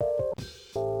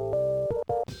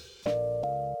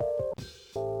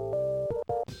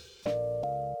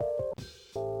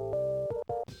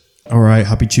All right,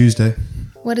 happy Tuesday.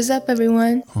 What is up,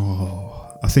 everyone?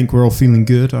 Oh, I think we're all feeling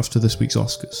good after this week's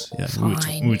Oscars. Yeah,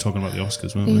 Fine. we were talking about the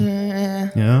Oscars, weren't we?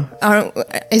 Yeah.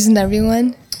 Isn't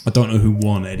everyone? I don't know who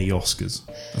won any Oscars.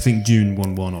 I think June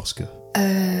won one Oscar.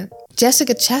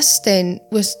 Jessica Chastain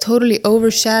was totally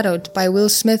overshadowed by Will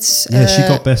Smith's... Yeah, she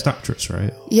got Best Actress,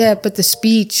 right? Yeah, but the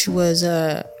speech was...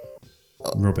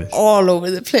 Rubbish. all over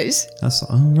the place. That's...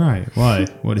 Oh, right. Why?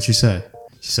 What did she say?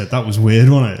 She said that was weird,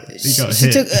 wasn't it? He got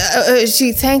hit.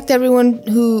 She thanked everyone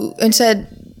and said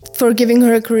for giving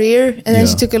her a career, and then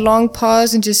she took a long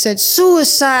pause and just said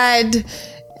suicide,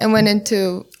 and went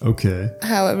into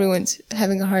how everyone's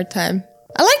having a hard time.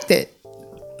 I liked it.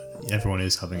 Everyone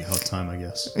is having a hard time, I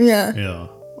guess. Yeah.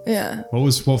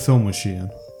 What film was she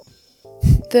in?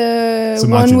 The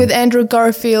one with Andrew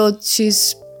Garfield.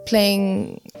 She's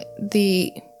playing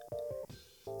the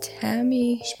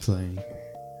Tammy. She's playing.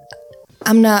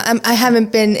 I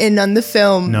haven't been in on the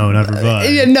film. No, never have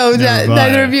I.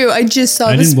 Neither of you. I just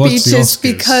saw the speeches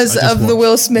because of the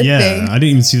Will Smith thing. I didn't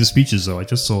even see the speeches though. I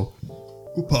just saw,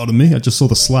 pardon me, I just saw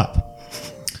the slap.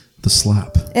 The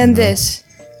slap. And this.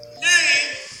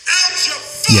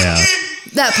 Yeah.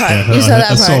 That part. Yeah, you saw that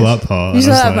part. I saw that part. You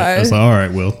saw that part. I was like, all right,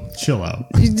 Will, chill out.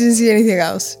 You didn't see anything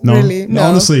else? No, really? No,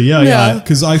 honestly, yeah.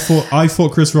 Because I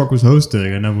thought Chris Rock was hosting,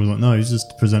 and everyone was like, no, he's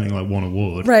just presenting like one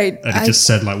award. Right. And he just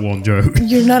said like one joke.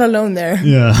 You're not alone there.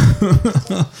 Yeah.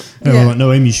 Everyone like,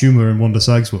 no, Amy Schumer and Wanda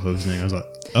Sykes were hosting. I was like,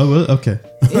 oh, well, okay.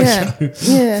 Yeah.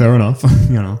 Fair enough.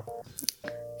 You know.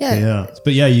 Yeah.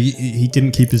 But yeah, he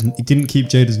didn't keep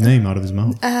Jada's name out of his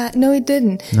mouth. No, he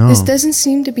didn't. No. This doesn't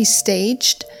seem to be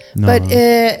staged, no. But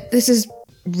this is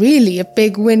really a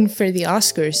big win for the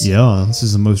Oscars. Yeah, this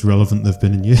is the most relevant they've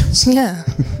been in years. Yeah.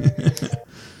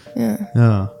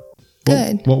 Yeah.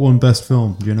 Good. What won Best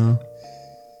Film? Do you know?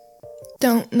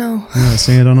 Don't know. Yeah,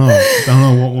 I don't know. Don't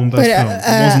know what won Best Film.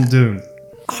 It wasn't Dune.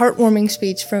 Heartwarming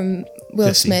speech from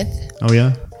Will Smith. Oh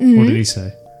yeah. Mm-hmm. What did he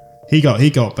say? He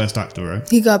got Best Actor, right?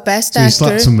 He got Best Actor. Actor. So he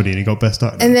slapped somebody and he got Best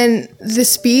Actor. And then the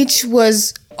speech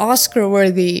was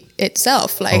Oscar-worthy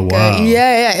itself. Like,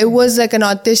 it was like an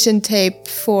audition tape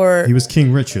for... He was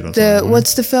King Richard or something.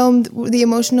 What's the film, the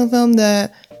emotional film?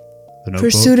 The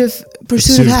Pursuit of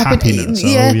Happiness.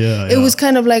 Yeah. It was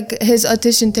kind of like his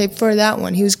audition tape for that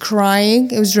one. He was crying.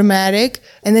 It was dramatic.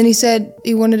 And then he said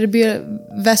he wanted to be a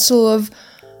vessel of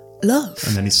love.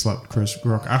 And then he slapped Chris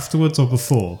Rock afterwards or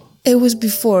before? It was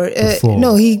before.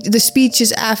 No, the speech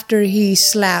is after he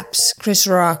slaps Chris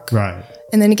Rock. Right.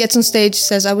 And then he gets on stage,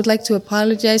 says, I would like to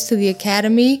apologize to the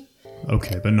Academy.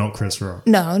 Okay, but not Chris Rock.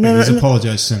 No. He's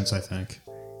apologized since, I think.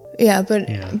 Yeah,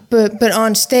 but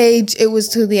on stage, it was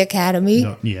to the Academy.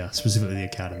 No, specifically the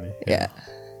Academy. Yeah.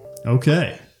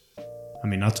 Okay. I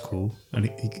mean, that's cool. And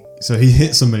so he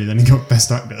hit somebody, then he got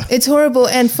Best Actor. It's horrible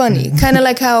and funny. Kind of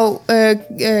like how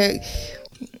I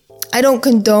don't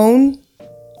condone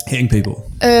hitting people.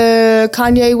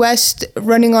 Kanye West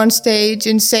running on stage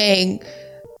and saying,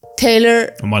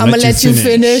 Taylor, I'm gonna let you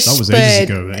finish. That was ages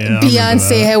ago. Yeah,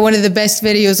 Beyonce had one of the best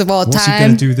videos of all time. What's he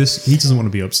gonna do this? He doesn't want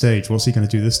to be upstage. What's he gonna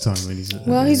do this time?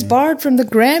 When he's barred from the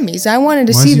Grammys. I wanted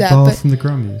to see that. Why is he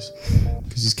barred from the Grammys?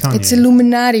 Because he's Kanye. It's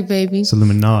Illuminati, baby. It's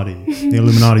Illuminati. The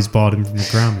Illuminati's barred him from the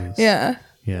Grammys. Yeah.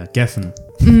 Yeah, Geffen.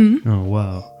 Mm-hmm. Oh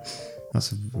wow,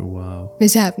 that's wow.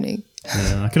 It's happening.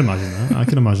 Yeah, I can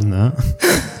imagine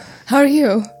that. How are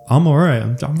you? I'm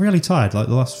alright. I'm really tired. Like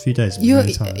the last few days,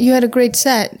 really tired. You had a great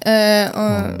set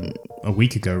a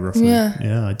week ago, roughly.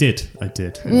 Yeah, I did.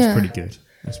 It was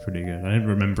pretty good. I didn't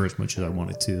remember as much as I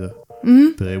wanted to,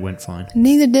 though. But it went fine.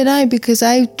 Neither did I, because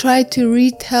I tried to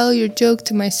retell your joke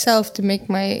to myself to make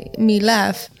me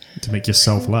laugh. To make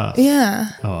yourself laugh. Yeah.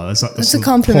 Oh, that's a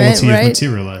compliment, quality right? of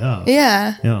material I have.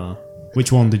 Yeah. Yeah.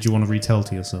 Which one did you want to retell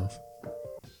to yourself?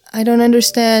 I don't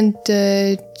understand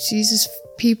Jesus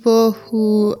people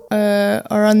who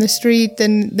are on the street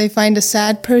and they find a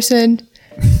sad person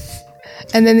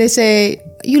and then they say,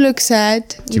 you look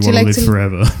sad. Do you want to live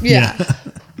forever? Yeah.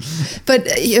 But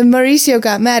Mauricio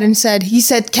got mad and he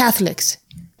said Catholics.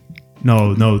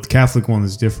 No, the Catholic one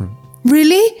is different.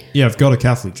 Really? Yeah, I've got a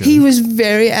Catholic joke. He was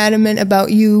very adamant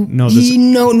about you. No,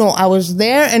 I was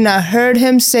there and I heard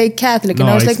him say Catholic and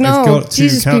I was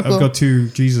Jesus people. I've got two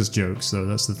Jesus jokes though,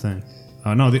 that's the thing.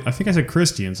 I think I said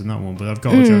Christians in that one, but I've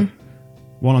got a joke.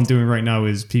 What I'm doing right now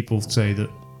is people say that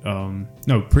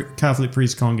Catholic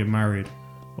priests can't get married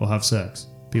or have sex.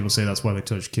 People say that's why they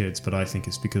touch kids, but I think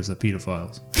it's because they're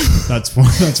pedophiles.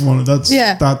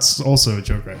 That's also a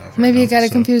joke I have. Maybe you got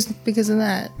it confused because of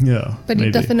that. Yeah, but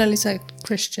you definitely said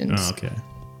Christians. Oh, okay.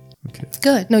 Okay.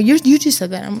 Good. No, you just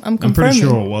said that. I'm confirming. I'm pretty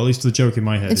sure. Well, at least the joke in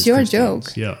my head. It's your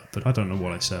joke. Yeah, but I don't know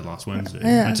what I said last Wednesday.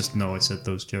 Yeah. I just know I said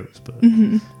those jokes, but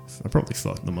I probably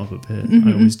fucked them up a bit.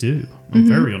 I always do. I'm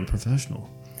very unprofessional.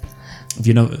 Have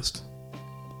you noticed?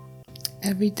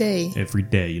 Every day. Every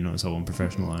day, you notice how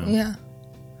unprofessional I am. Yeah.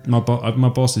 My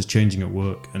boss is changing at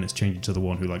work, and it's changing to the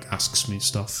one who like asks me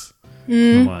stuff.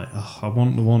 And I'm like, I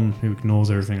want the one who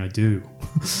ignores everything I do.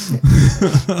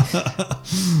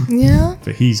 Yeah.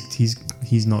 But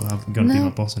he's not going to be my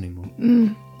boss anymore.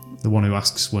 The one who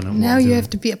asks when. Now you have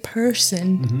to be a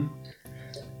person.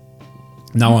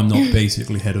 Now I'm not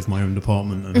basically head of my own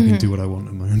department, and I can do what I want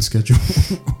in my own schedule.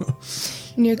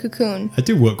 In your cocoon. I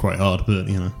do work quite hard, but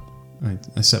you know,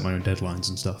 I set my own deadlines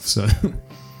and stuff, so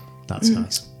that's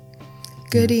nice.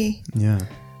 Goody. Yeah.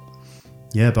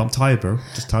 Yeah, but I'm tired, bro.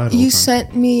 Just tired all the time. You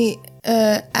sent me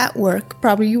at work,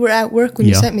 probably you were at work when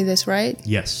you sent me this, right?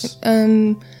 Yes.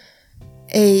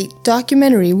 A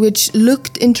documentary which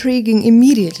looked intriguing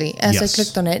immediately as I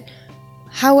clicked on it.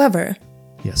 However,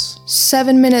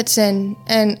 7 minutes in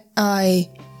and I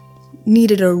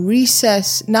needed a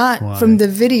recess, not from the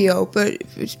video, but it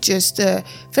was just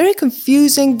very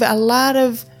confusing, but a lot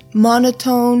of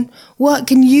monotone. What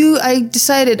can you, I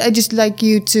decided I just like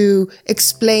you to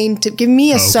explain, to give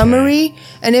me a summary,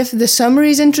 and if the summary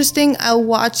is interesting, I'll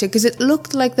watch it, because it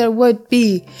looked like there would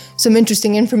be some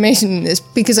interesting information in this,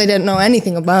 because I didn't know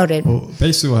anything about it. Well,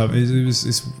 basically what happened is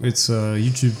it's a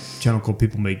YouTube channel called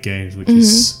People Make Games, which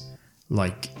is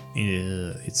like,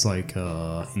 it's like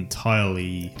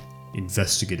entirely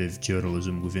investigative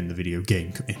journalism within the video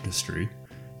game industry.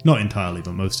 Not entirely,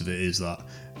 but most of it is that.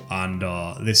 And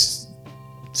this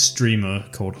streamer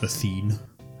called Athene,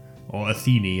 or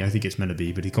Athene, I think it's meant to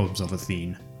be, but he calls himself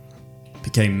Athene,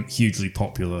 became hugely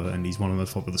popular, and he's one of the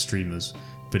most popular streamers,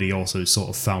 but he also sort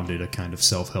of founded a kind of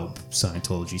self-help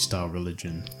Scientology-style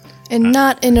religion. And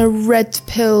not in a red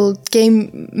pill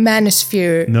game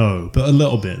manosphere. No, but a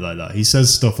little bit like that. He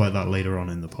says stuff like that later on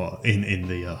in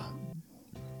the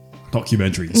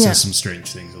documentary. He says some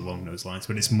strange things along those lines,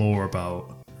 but it's more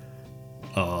about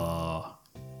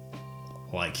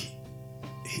like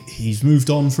he's moved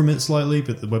on from it slightly,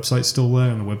 but the website's still there,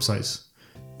 and the website's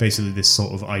basically this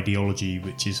sort of ideology,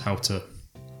 which is how to,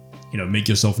 you know, make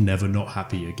yourself never not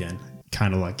happy again,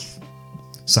 kind of like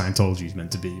Scientology is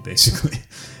meant to be, basically.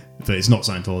 But it's not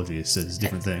Scientology, it's a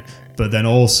different thing. But then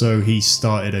also he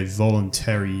started a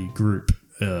voluntary group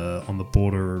on the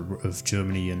border of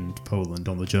Germany and Poland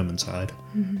on the German side.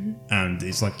 And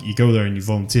it's like you go there and you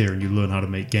volunteer and you learn how to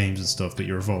make games and stuff, but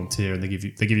you're a volunteer, and they give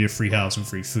you a free house and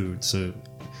free food, so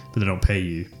but they don't pay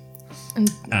you.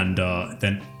 And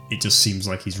then it just seems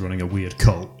like he's running a weird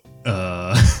cult.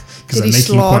 Did he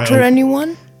slaughter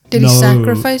anyone? Did he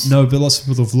sacrifice? No, but lots of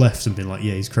people have left and been like,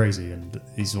 yeah, he's crazy and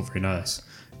he's not very nice.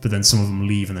 But then some of them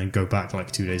leave and then go back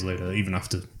like 2 days later, even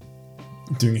after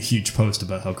doing a huge post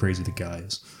about how crazy the guy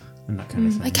is and that kind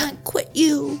of thing. I can't quit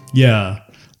you. Yeah,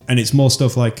 and it's more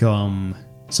stuff like some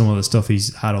of the stuff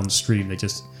he's had on stream. They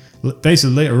just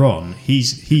basically later on he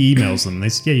emails them. And they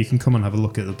say, yeah, you can come and have a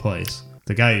look at the place.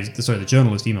 The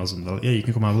journalist emails them. They're like, yeah, you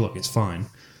can come have a look. It's fine.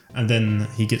 And then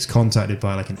he gets contacted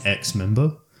by like an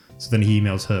ex-member. So then he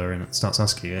emails her and starts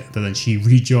asking it, but then she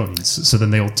rejoins. So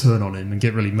then they all turn on him and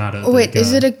get really mad at him. Wait,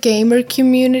 is it a gamer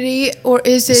community or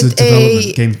is it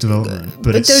game development?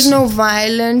 But there's no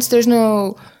violence. There's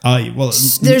no.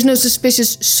 There's no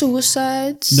suspicious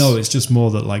suicides. No, it's just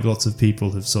more that like lots of people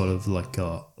have sort of like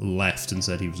left and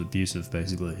said he was abusive,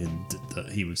 basically, and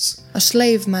that he was a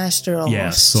slave master. Almost. Yeah,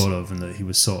 sort of, and that he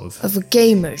was sort of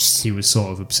gamers. He was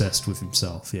sort of obsessed with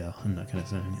himself, yeah, and that kind of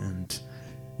thing, and.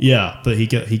 Yeah, but he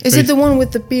is it the one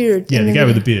with the beard? Yeah, the guy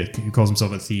with the beard who calls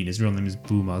himself Athene. His real name is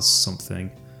Bouma something,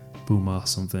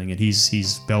 and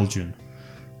he's Belgian.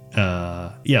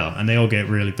 Yeah, and they all get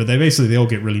really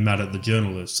mad at the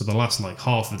journalist. So the last like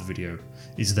half of the video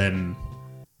is them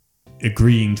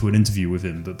agreeing to an interview with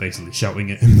him, but basically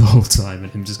shouting at him the whole time,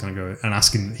 and him just kind of going and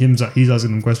he's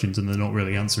asking them questions, and they're not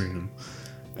really answering them,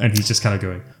 and he's just kind of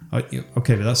going.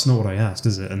 Okay, but that's not what I asked,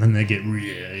 is it? And then they get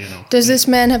really, you know. Does this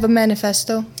man have a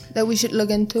manifesto that we should look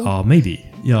into? Maybe.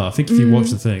 Yeah, I think if you watch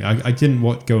the thing, I didn't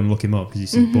go and look him up because he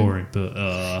seemed boring, but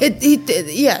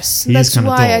yes, that's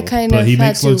why I kind of. But he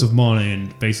makes loads of money,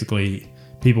 and basically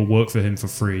people work for him for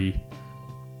free,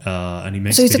 and he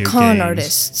makes. So he's video a con games.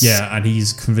 artist. Yeah, and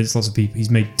he's convinced lots of people. He's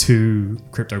made 2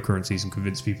 cryptocurrencies and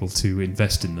convinced people to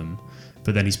invest in them.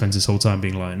 But then he spends his whole time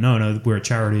being like, no, we're a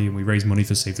charity and we raise money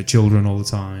for Save the Children all the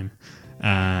time.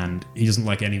 And he doesn't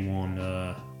like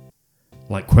anyone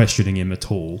like questioning him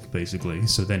at all, basically.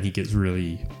 So then he gets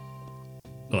really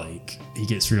like he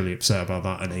gets really upset about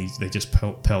that, and they just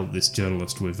pelt this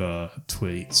journalist with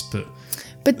tweets.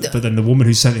 But then the woman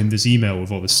who sent him this email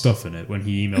with all this stuff in it, when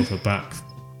he emailed her back,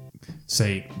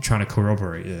 trying to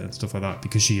corroborate it and stuff like that,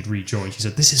 because she had rejoined, she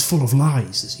said, "This is full of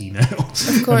lies, this email."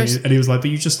 Of course. and he was like, "But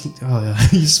you just,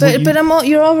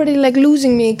 you're already like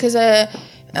losing me, because there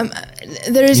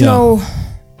is no.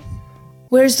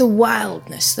 Where's the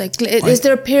wildness? Like, is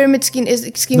there a pyramid scheme?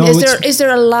 No, is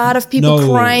there a lot of people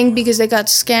crying because they got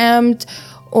scammed,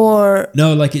 or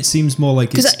no? Like, it seems more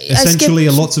like it's essentially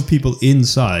lots of people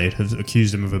inside have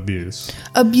accused him of abuse.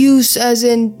 Abuse, as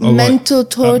in mental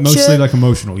torture. Mostly like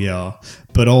emotional, yeah.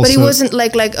 But he wasn't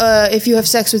like if you have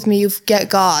sex with me, you get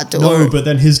God. No, but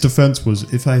then his defense was,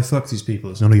 if I fuck these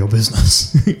people, it's none of your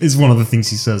business. Is one of the things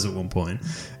he says at one point,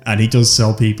 and he does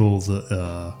sell people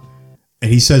that.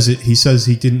 And he says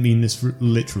he didn't mean this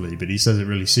literally, but he says it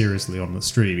really seriously on the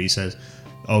stream. He says,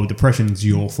 "Oh, depression's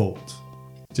your fault.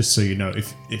 Just so you know,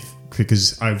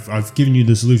 because I've given you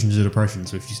the solution to depression,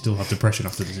 so if you still have depression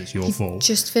after this, it's your fault."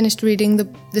 Just finished reading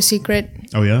The Secret.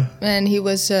 Oh yeah? And he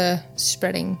was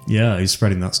spreading. Yeah, he's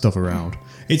spreading that stuff around.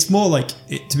 It's more like,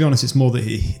 to be honest, it's more that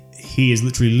he is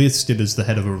literally listed as the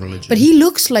head of a religion. But he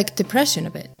looks like depression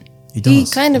a bit. He does. He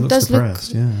kind of does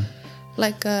depressed, look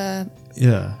like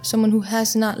someone who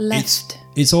has not left.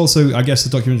 It's also, I guess, the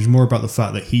documentary is more about the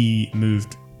fact that he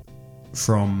moved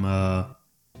from...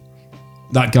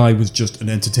 that guy was just an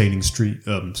entertaining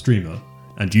streamer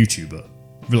and YouTuber.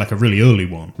 Like a really early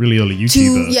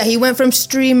YouTuber. He went from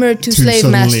streamer to slave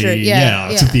master.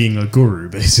 To being a guru,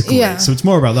 basically. Yeah. So it's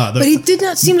more about that. But he did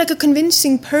not seem like a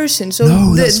convincing person. So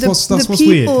no, that's what's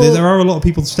weird. There are a lot of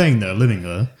people staying there, living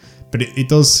there. But it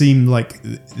does seem like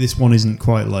this one isn't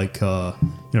quite like, the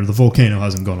volcano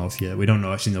hasn't gone off yet. We don't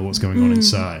actually know what's going on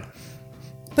inside.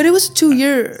 But it was a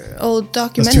 2-year-old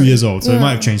documentary. That's 2 years old, so it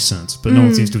might have changed since. But no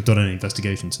one seems to have done any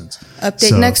investigation since.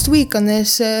 Update next week on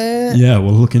this.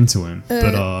 We'll look into him.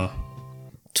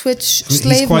 Twitch slave master.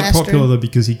 He's quite popular though,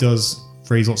 because he does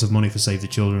raise lots of money for Save the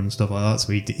Children and stuff like that.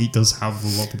 So he does have a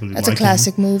lot of people who like him. That's a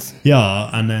classic move. Yeah,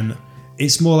 and then...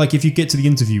 It's more like if you get to the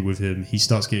interview with him, he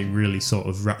starts getting really sort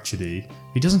of ratchety.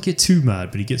 He doesn't get too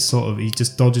mad, but he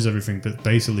just dodges everything, but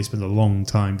basically spends a long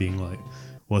time being like,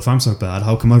 well, if I'm so bad,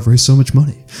 how come I've raised so much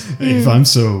money? If I'm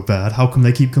so bad, how come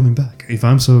they keep coming back? If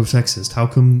I'm so sexist, how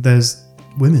come there's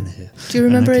women here? Do you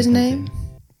remember his name?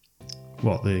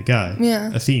 What, the guy?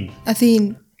 Yeah. Athene.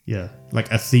 Yeah,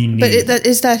 like Athene. But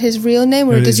is that his real name,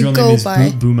 or does he go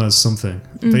by? Boomaz something.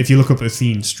 But if you look up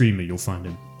Athene streamer, you'll find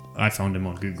him. I found him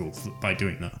on Google by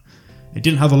doing that. It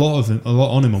didn't have a lot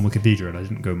on him on Wikipedia, and I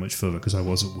didn't go much further because I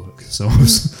was at work. So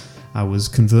I was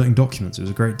converting documents. It was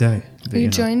a great day. Are you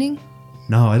joining?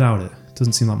 No, I doubt it. It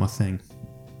doesn't seem like my thing.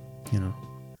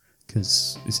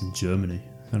 Because it's in Germany.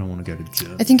 I don't want to go to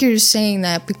Germany. I think you're just saying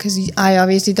that because I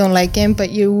obviously don't like him,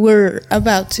 but you were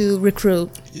about to recruit.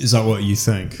 Is that what you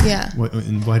think? Yeah. What do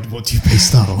you base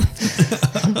that on?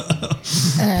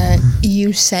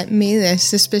 You sent me this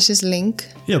suspicious link.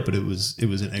 Yeah, but it was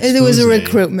an expose. It was a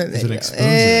recruitment video. It was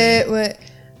an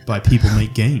expose. By People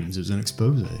Make Games. It was an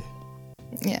expose.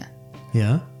 Yeah.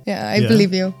 Yeah? Yeah, I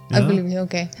believe you. Yeah. I believe you,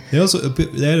 okay. They also,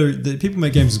 the People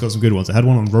Make Games has got some good ones. I had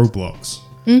one on Roblox.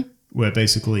 Where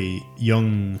basically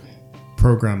young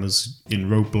programmers in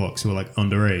Roblox who are like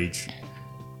underage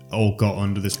all got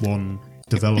under this one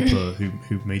developer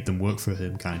who made them work for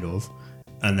him, kind of.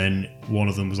 And then one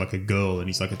of them was like a girl and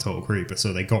he's like a total creep.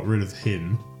 So they got rid of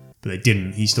him, but they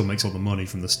didn't. He still makes all the money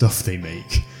from the stuff they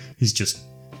make. He's just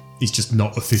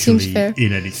not officially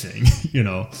in anything,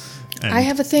 And, I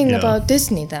have a thing about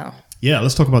Disney though. Yeah,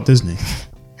 let's talk about Disney.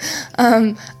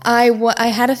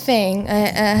 I had a thing. I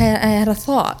had a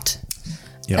thought.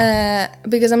 Yeah.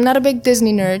 Because I'm not a big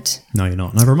Disney nerd. No, you're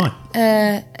not. Never mind.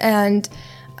 And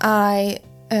I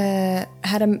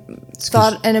had a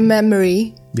thought and a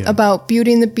memory about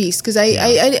Beauty and the Beast. Because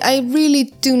I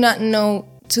really do not know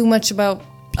too much about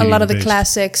a lot of the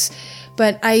classics.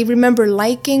 But I remember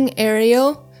liking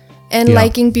Ariel and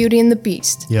liking Beauty and the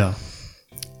Beast. Yeah.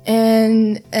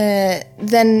 And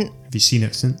then... Have you seen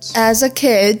it since? As a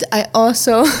kid, I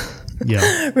also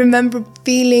remember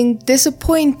feeling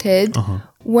disappointed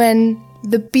when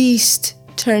the Beast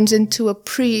turns into a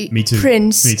prince. Me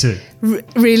too.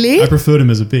 Really? I preferred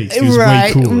him as a beast. He was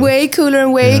way cooler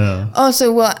and way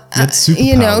also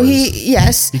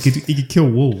he could kill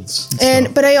wolves.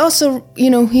 But I also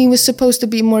he was supposed to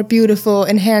be more beautiful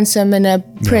and handsome and a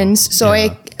prince, so I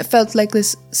felt like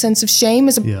this sense of shame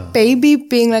as a baby,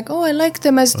 being like, oh, I like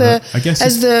them as the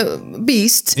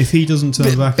beast. If he doesn't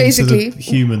turn back into the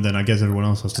human, then I guess everyone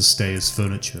else has to stay as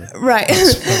furniture. Right.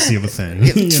 That's the other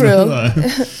thing. True.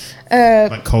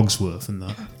 like Cogsworth and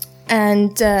that.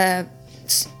 And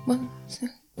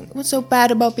what's so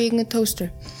bad about being a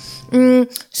toaster? But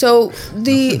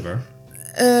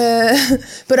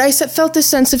I felt a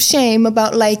sense of shame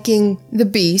about liking the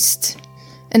Beast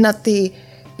and not the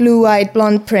blue-eyed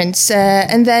blonde prince.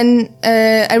 And then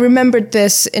I remembered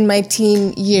this in my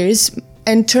teen years,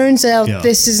 and turns out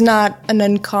this is not an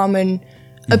uncommon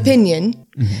opinion.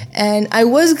 Mm-hmm. And I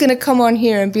was gonna come on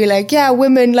here and be like, yeah,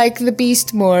 women like the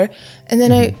Beast more. And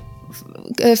then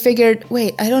I figured,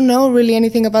 wait, I don't know really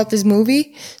anything about this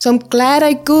movie. So I'm glad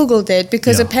I Googled it,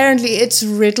 because apparently it's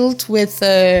riddled with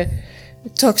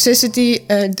toxicity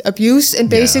and abuse. And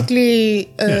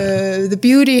basically the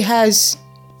beauty has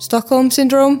Stockholm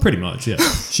syndrome. Pretty much, yeah.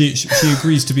 She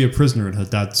agrees to be a prisoner in her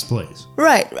dad's place.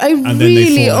 Right. I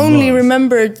really only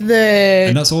remembered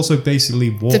And that's also basically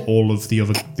what all of the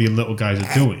little guys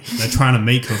are doing. They're trying to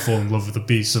make her fall in love with the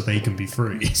Beast so they can be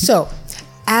free. So,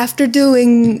 after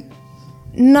doing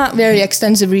not very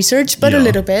extensive research, but a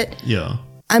little bit,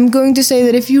 I'm going to say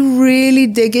that if you really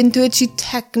dig into it, she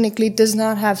technically does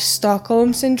not have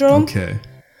Stockholm syndrome. Okay.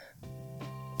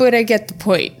 But I get the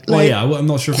point. I'm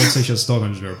not sure if I'd say she has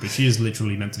Stockholm syndrome, but she is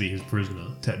literally meant to be his prisoner,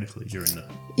 technically, during the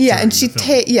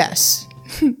yes.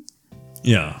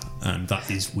 Yeah, and that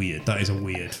is weird. That is a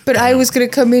weird... But I was going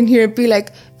to come in here and be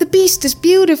like, the Beast is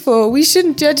beautiful. We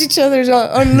shouldn't judge each other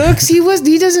on looks. He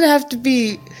doesn't have to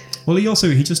be... Well, he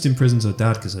just imprisons her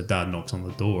dad because her dad knocks on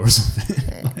the door or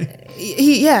something.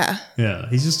 Yeah,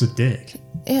 he's just a dick.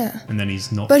 Yeah. And then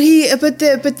he's not... But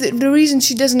the reason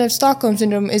she doesn't have Stockholm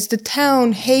syndrome is the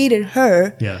town hated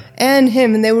her and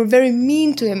him, and they were very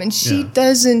mean to him, and she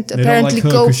doesn't apparently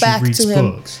go back to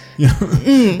him. Books. They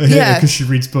hate her because she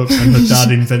reads books, and her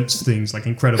dad invents things, like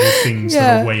incredible things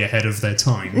that are way ahead of their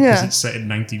time, because it's set in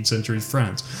 19th century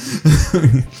France.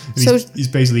 He's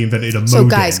basically invented a modem. So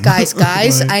guys,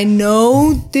 I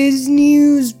know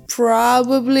Disney's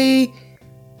probably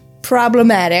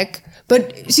problematic,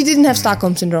 but she didn't have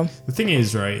Stockholm syndrome. The thing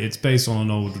is, right, it's based on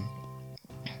an old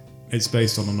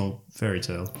fairy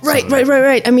tale. Right.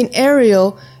 I mean,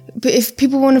 Ariel, if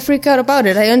people want to freak out about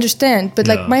it, I understand. But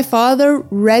like, my father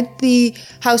read the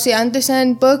Hausi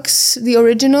Andersen books, the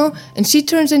original, and she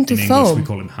turns into in foam. English, we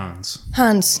call him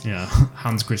Hans. Yeah,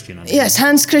 Hans Christian Andersen. Yes,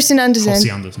 Hans Christian Andersen.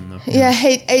 Hausi Andersen, though. Yeah,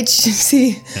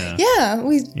 HC.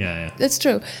 Yeah, that's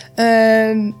true.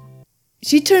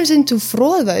 She turns into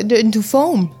Froda, into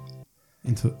foam.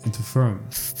 Into foam.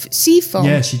 Sea foam.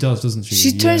 Yeah, she does, doesn't she?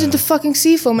 She turns into fucking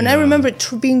sea foam, and I remember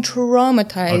being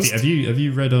traumatized. Have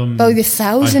you read about the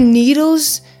 1,000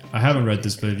 Needles? I haven't read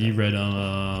this, but have you read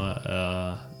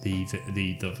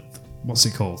the what's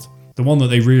it called? The one that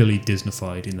they really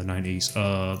Disneyfied in the 90s.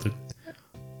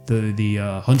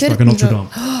 The Hunchback of Notre Dame.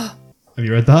 Have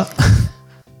you read that?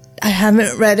 I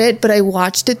haven't read it, but I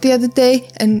watched it the other day,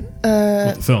 and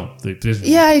the film, the Disney.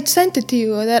 Yeah, I sent it to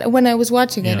you when I was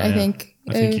watching it. I think.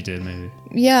 I think you did, maybe.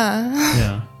 Yeah.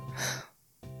 Yeah.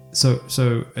 So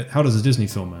how does a Disney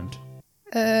film end?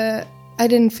 I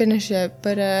didn't finish it,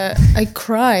 but I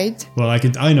cried. Well,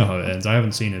 I know how it ends. I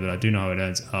haven't seen it, but I do know how it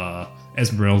ends.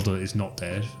 Esmeralda is not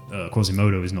dead.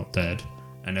 Quasimodo is not dead,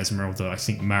 and Esmeralda, I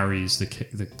think, marries the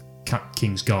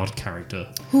King's Guard character.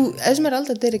 Who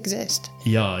Esmeralda did exist.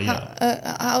 Yeah.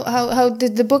 How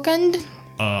did the book end?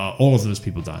 All of those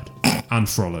people died, and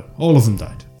Frollo. All of them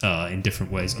died in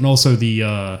different ways, and also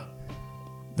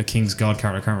the King's Guard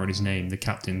character, I can't remember his name, the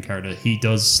captain character. He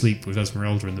does sleep with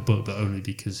Esmeralda in the book, but only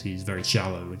because he's very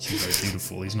shallow and she's very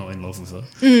beautiful. He's not in love with her,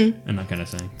 and that kind of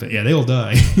thing. But yeah, they all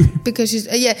die because she's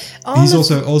He's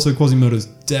also Quasimodo's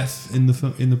deaf in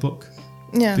the book.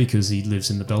 Yeah, because he lives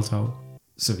in the bell tower.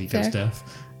 So he goes deaf,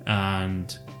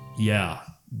 and I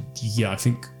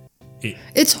think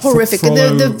it's horrific.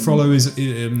 Frollo is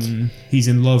he's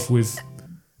in love with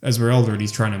Esmeralda, and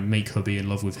he's trying to make her be in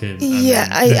love with him.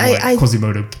 And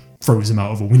Quasimodo throws him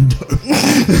out of a window.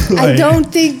 I don't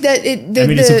think that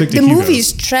the movie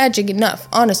is tragic enough.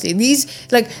 Honestly,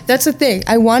 that's the thing.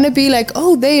 I want to be like,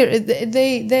 oh,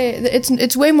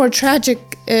 it's way more tragic.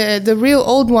 The real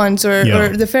old ones or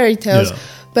the fairy tales. Yeah.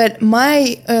 But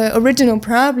my original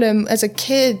problem as a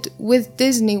kid with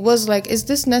Disney was like, is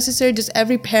this necessary? Does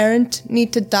every parent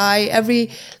need to die?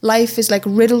 Every life is like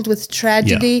riddled with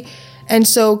tragedy. Yeah. And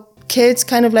so kids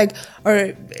kind of like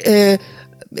are,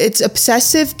 it's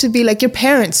obsessive to be like, your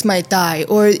parents might die,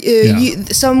 or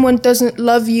someone doesn't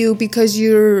love you because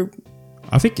you're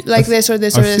this or this or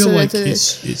this. I feel like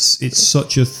it's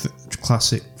such a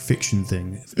classic fiction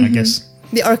thing, I guess.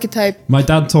 The archetype. My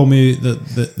dad told me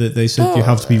that they said you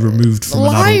have to be removed from an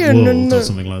adult world or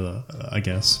something like that, I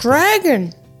guess.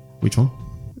 Dragon. Which one?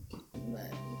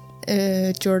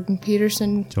 Jordan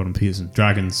Peterson.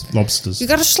 Dragons, lobsters. You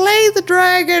gotta slay the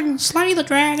dragon. Slay the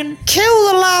dragon.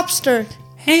 Kill the lobster.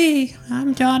 Hey,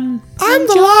 I'm John. I'm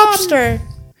the John. lobster.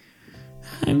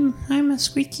 I'm a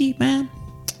squeaky man.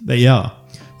 They are.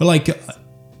 But like,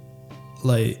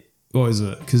 what is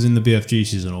it? Because in the BFG,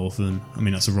 she's an orphan. I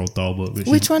mean, that's a Roald Dahl book.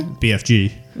 Which one?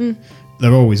 BFG.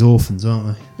 They're always orphans,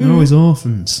 aren't they? They're always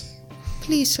orphans.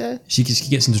 Please, sir. She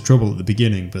gets into trouble at the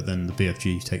beginning, but then the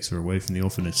BFG takes her away from the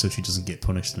orphanage so she doesn't get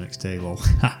punished the next day. Lol.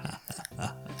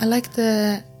 I like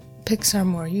the Pixar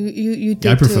more. You do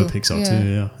I prefer too. Pixar too.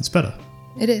 Yeah, it's better.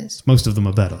 It is. Most of them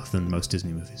are better than most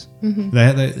Disney movies.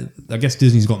 I guess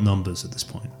Disney's got numbers at this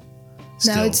point.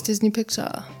 Still. Now it's Disney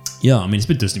Pixar. Yeah, I mean, it's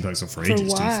been Disney Pixar for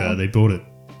ages, to be fair. They bought it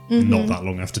not that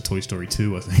long after Toy Story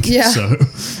 2, I think. Yeah. So,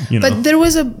 But there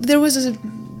was a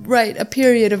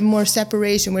period of more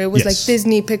separation where it was like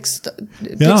Disney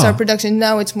Pixar production.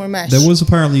 Now it's more mesh. There was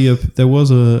apparently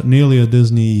nearly a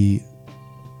Disney,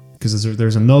 because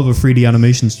there's another 3D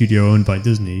animation studio owned by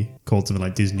Disney called something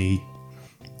like Disney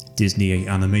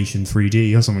Animation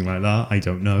 3D or something like that. I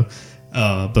don't know.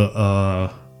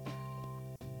 But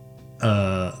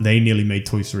they nearly made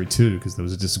Toy Story 2 because there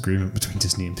was a disagreement between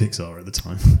Disney and Pixar at the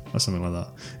time, or something like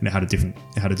that, and it had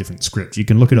a different script. You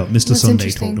can look it up. Mr. Sunday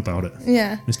talked about it.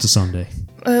 Yeah, Mr. Sunday.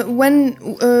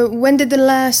 When did the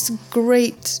last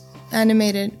great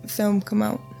animated film come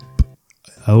out?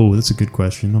 Oh, that's a good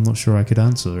question. I'm not sure I could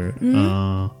answer it.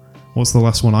 What's the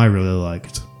last one I really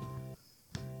liked?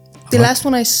 The last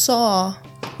one I saw.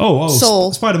 Oh,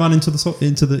 Soul. Spider-Man into the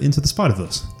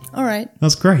Spider-Verse. All right,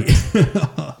 that's great.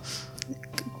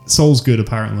 Soul's good,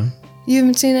 apparently. You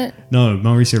haven't seen it? No,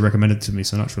 Mauricio recommended it to me,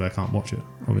 so naturally I can't watch it,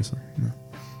 obviously. No.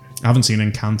 I haven't seen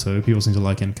Encanto. People seem to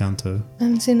like Encanto. I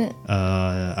haven't seen it.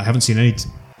 I haven't seen any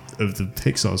of the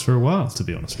Pixars for a while, to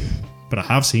be honest with you. But I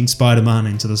have seen Spider-Man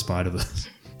Into the Spider-Verse.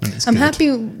 I'm happy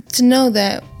to know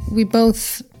that we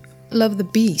both love The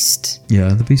Beast.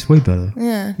 Yeah, The Beast's way better.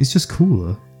 Yeah. It's just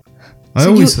cooler. I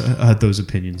always had those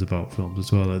opinions about films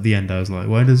as well. At the end, I was like,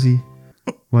 why does he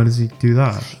do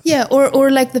that? Yeah, or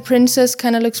like the princess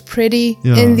kind of looks pretty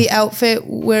in the outfit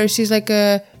where she's like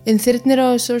in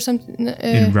Thyrniros or something.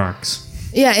 In rags.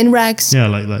 Yeah, in rags. Yeah,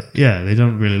 they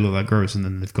don't really look that gross, and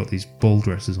then they've got these ball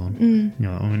dresses on.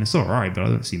 Yeah, I mean, it's alright, but I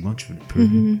don't see much of it.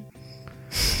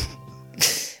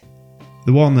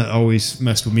 The one that always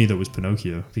messed with me though was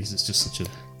Pinocchio, because it's just such a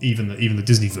even the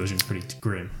Disney version is pretty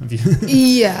grim.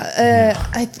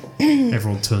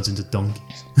 Everyone turns into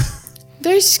donkeys.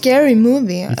 Very scary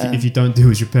movie. If you don't do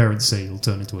as your parents say, you'll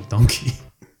turn into a donkey.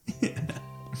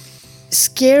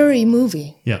 Scary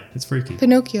movie. Yeah, it's freaky.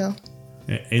 Pinocchio.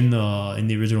 In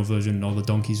the original version, all the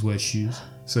donkeys wear shoes,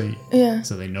 so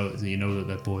they know that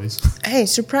they're boys. Hey,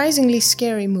 surprisingly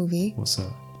scary movie. What's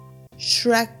that?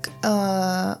 Shrek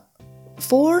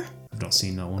 4. I've not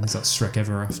seen that one. Is that Shrek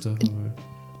Ever After?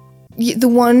 The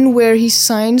one where he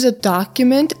signs a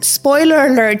document. Spoiler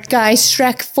alert, guys.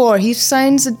 Shrek 4. He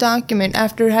signs a document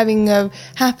after having a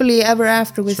happily ever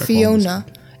after with Shrek Fiona.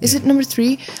 Is it number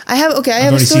 3? I have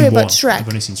a story about Shrek. I've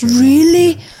only seen Shrek.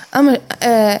 Really?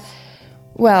 Yeah.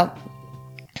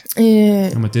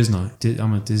 I'm a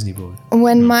Disney boy.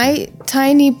 When my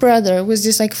tiny brother was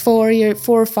just like 4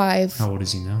 or 5. How old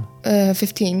is he now?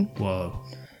 15. Whoa.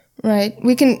 Right.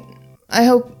 I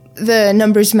hope the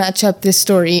numbers match up this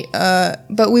story.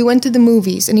 But we went to the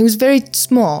movies and he was very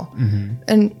small.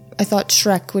 And I thought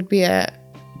Shrek would be a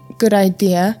good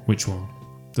idea. Which one?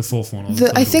 The fourth one?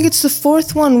 I think it's the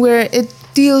fourth one where it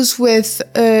deals with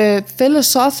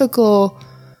philosophical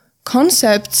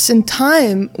concepts and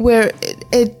time where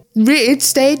it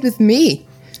stayed with me.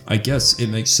 I guess it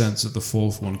makes sense that the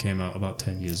fourth one came out about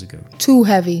 10 years ago. Too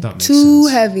heavy. That makes Too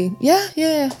sense. heavy.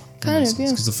 Yeah. Kind of, yeah.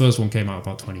 Because the first one came out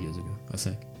about 20 years ago, I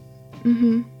think.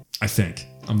 I think.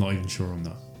 I'm not even sure on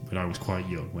that. But I was quite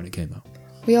young when it came out.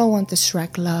 We all want the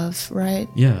Shrek love, right?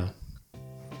 Yeah.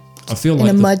 I feel In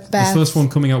like a mud bath. the first one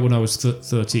coming out when I was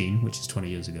 13, which is 20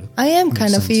 years ago. I am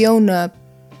kind of Fiona.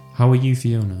 How are you,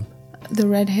 Fiona? The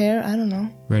red hair? I don't know.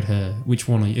 Red hair. Which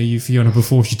one are you Fiona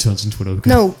before she turns into an ogre?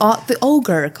 No, the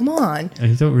ogre. Come on.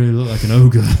 You don't really look like an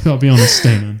ogre. I'll be honest,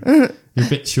 Damon. You're a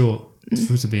bit short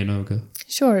to be an ogre.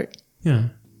 Short. Yeah.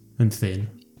 And thin.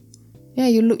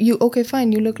 Yeah, okay,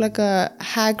 fine. You look like a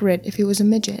Hagrid if he was a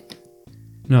midget.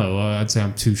 No, I'd say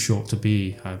I'm too short to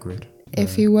be Hagrid.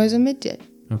 If he was a midget.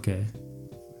 Okay.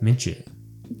 Midget.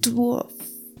 Dwarf.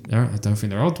 I don't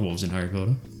think there are dwarves in Harry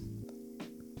Potter.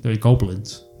 They're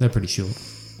goblins. They're pretty short.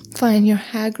 Fine, you're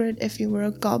Hagrid if you were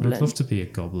a goblin. I'd love to be a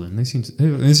goblin. They seem to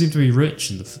be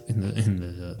rich in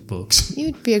the books.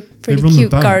 You'd be a pretty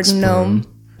cute garden gnome.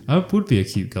 I would be a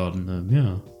cute garden gnome,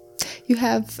 yeah. you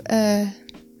have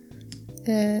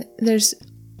there's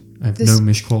I have no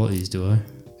Mish qualities, do I?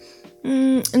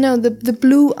 No, the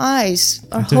blue eyes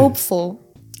are hopeful,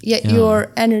 yet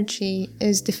your energy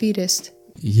is defeatist.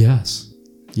 Yes.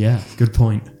 Yeah, good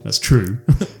point. That's true.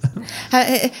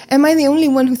 Am I the only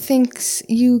one who thinks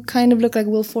you kind of look like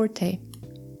Will Forte?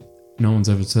 No one's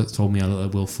ever told me I look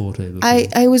like Will Forte before.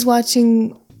 I was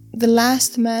watching The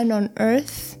Last Man on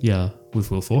Earth. Yeah, with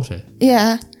Will Forte.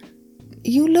 Yeah.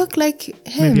 You look like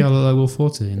him. Maybe I look like Will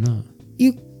Forte in that.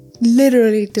 You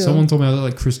literally do. Someone told me I look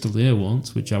like Crystal Lear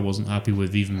once, which I wasn't happy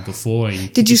with even before.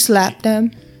 Did you slap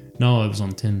them? No, I was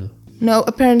on Tinder. No,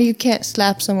 apparently you can't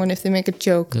slap someone if they make a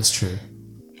joke. That's true.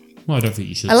 Well, I don't think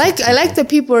you should. I like that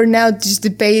people are now just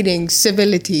debating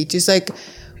civility. Just like,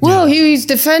 well, he's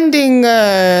defending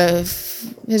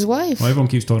his wife. Well, everyone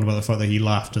keeps talking about the fact that he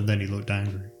laughed and then he looked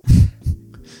angry.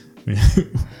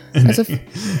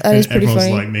 That is pretty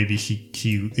funny. Like, maybe he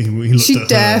looked she at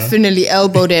definitely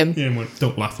elbowed him. Yeah, and went,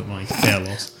 don't laugh at my hair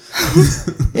loss.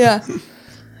 Yeah.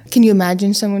 Can you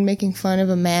imagine someone making fun of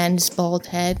a man's bald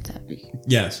head? That'd be...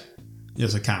 Yes,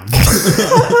 I can.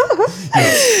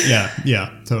 yeah,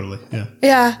 totally.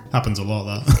 Yeah. Happens a lot,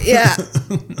 that. Yeah.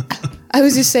 I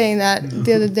was just saying that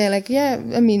the other day. Like, I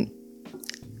mean,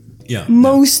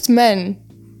 most men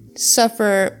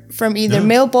suffer from either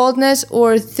male baldness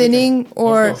or thinning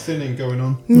or... I've got thinning going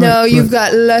on. No, you've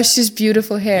got luscious,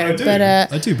 beautiful hair. I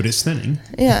do, but it's thinning.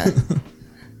 Yeah.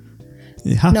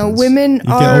 It happens. No, women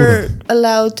are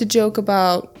allowed to joke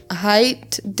about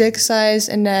height, dick size,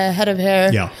 and head of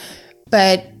hair. Yeah.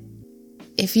 But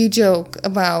if you joke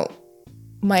about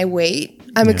my weight,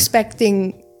 I'm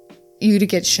expecting you to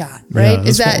get shot, right?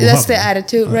 Yeah, that's the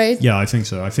attitude, right? Yeah, I think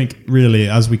so. I think really,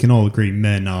 as we can all agree,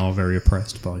 men are very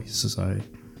oppressed by society.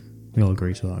 We all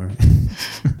agree to that, right?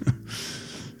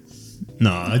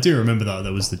 No, I do remember that.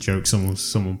 There was the joke someone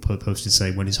posted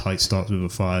saying when his height starts with a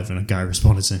 5, and a guy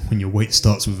responded saying when your weight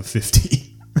starts with a 50.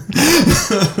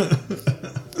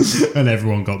 And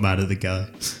everyone got mad at the guy.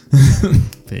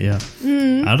 But yeah,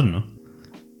 I don't know.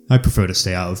 I prefer to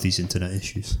stay out of these internet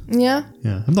issues. Yeah?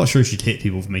 Yeah. I'm not sure you should hit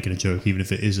people for making a joke, even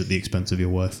if it is at the expense of your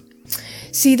wife.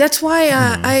 See, that's why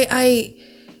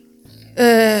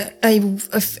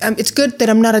it's good that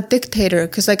I'm not a dictator,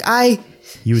 because like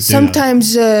you would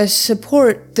sometimes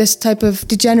support this type of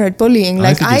degenerate bullying.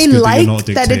 Like I like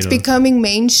that it's becoming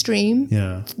mainstream.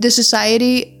 Yeah. The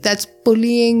society that's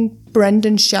bullying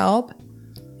Brendan Schaub.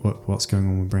 What's going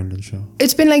on with Brendan Schaub?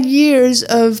 It's been like years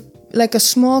of like a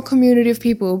small community of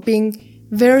people being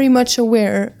very much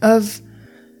aware of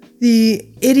the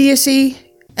idiocy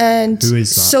and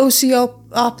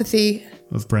sociopathy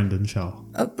of Brendan Schaub.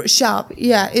 Schaub,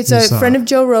 yeah. It's a friend of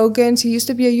Joe Rogan's. He used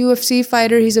to be a UFC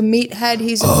fighter. He's a meathead.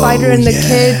 He's a fighter in The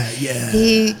Kid. Yeah.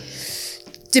 He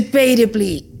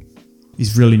debatably...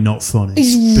 He's really not funny,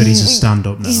 but he's a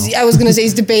stand-up now. I was going to say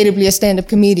he's debatably a stand-up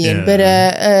comedian, but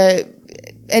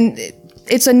and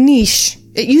it's a niche.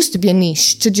 It used to be a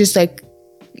niche to just like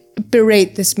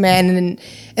berate this man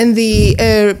and the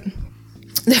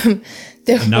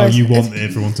and now you want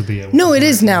everyone to be able No, it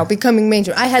is now becoming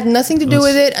mainstream. I had nothing to do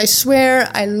with it. I swear.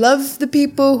 I love the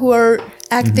people who are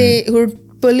who are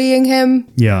bullying him.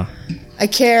 Yeah. I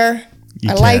care.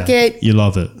 I like it. You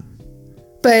love it.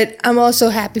 But I'm also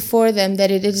happy for them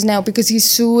that it is now, because he's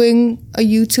suing a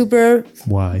YouTuber.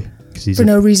 Why? For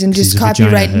no reason, just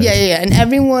copyright. Yeah. And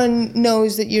everyone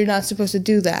knows that you're not supposed to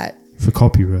do that. For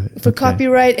copyright.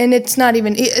 Copyright, and it's not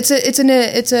even. It's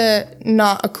a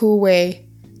not a cool way.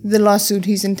 The lawsuit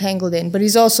he's entangled in, but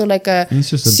he's also like a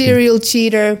serial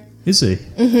cheater. Is he?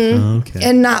 Mm-hmm. Oh, okay.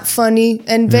 And not funny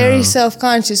and very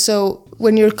self-conscious. So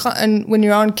when you're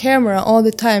on camera all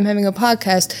the time having a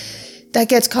podcast, that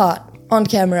gets caught on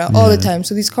camera all the time.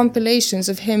 So these compilations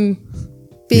of him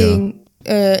being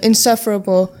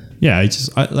insufferable. Yeah, I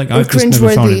just never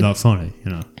found it that funny,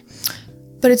 you know.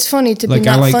 But it's funny to be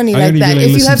not funny like that.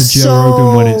 If you have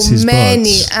so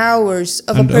many hours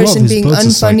of a person being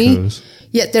unfunny.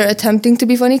 Yet they're attempting to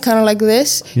be funny, kind of like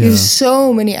this. You have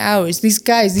so many hours. These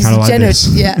guys, these degenerates,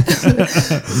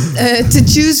 to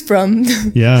choose from.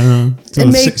 Yeah, no.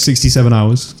 And 67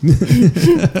 hours. No,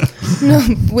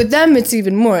 with them it's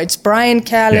even more. It's Brian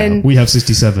Callen. Yeah, we have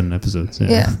 67 episodes.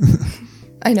 Yeah.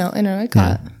 I know. I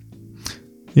caught.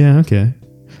 Yeah, okay.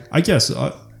 I guess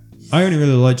I only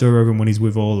really like Joe Rogan when he's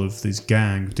with all of this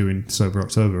gang doing Sober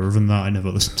October. Other than that, I never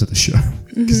listen to the show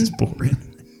because it's boring.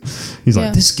 He's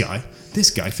like, this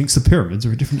guy thinks the pyramids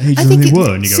are a different age than they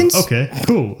were. And you go, okay,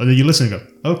 cool. And then you listen and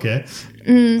go, okay.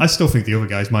 I still think the other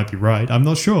guys might be right. I'm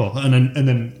not sure. And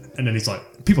then he's like,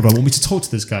 people don't want me to talk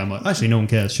to this guy. I'm like, actually, no one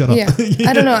cares. Shut up. Yeah.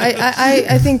 I don't know.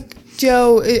 I think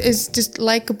Joe is just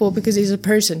likable because he's a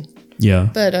person. Yeah.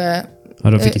 But I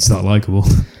don't think he's that likable.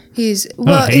 He's I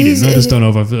don't hate him. I just don't know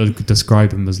if I could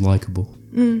describe him as likable.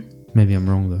 Maybe I'm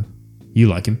wrong though. You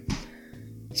like him?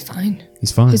 He's fine.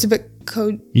 He's fine. He's a bit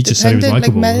codependent. You just said he was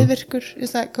likable. Like meðvirkur.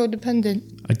 Is that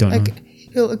codependent? I don't know.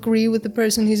 He'll agree with the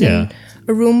person he's in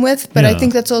a room with, but I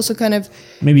think that's also kind of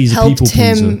maybe he's helped a people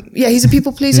pleaser. Yeah, he's a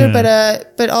people pleaser,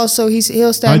 but also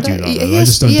he'll stand. I do that. I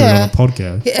just don't do it on a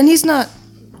podcast. Yeah, and he's not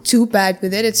too bad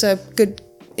with it. It's a good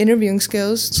interviewing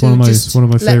skills. It's one of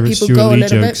my favorite Stuart Lee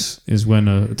jokes is when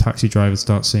a taxi driver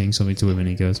starts saying something to him and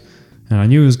he goes, and I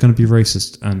knew it was going to be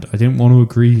racist and I didn't want to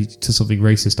agree to something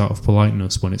racist out of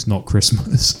politeness when it's not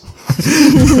Christmas.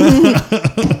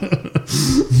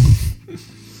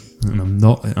 And I'm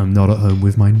not at home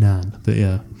with my nan, but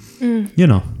yeah, you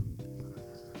know,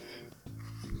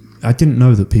 I didn't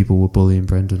know that people were bullying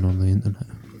Brendan on the internet.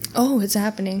 Oh, it's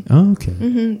happening. Oh, okay.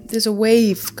 There's a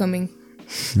wave coming.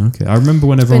 Okay, I remember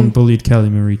when everyone bullied Kelly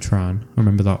Marie Tran. I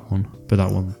remember that one, but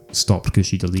that one stopped because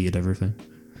she deleted everything.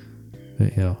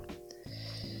 But yeah,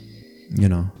 you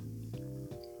know,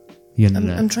 the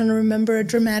internet. I'm trying to remember a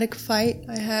dramatic fight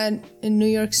I had in New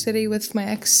York City with my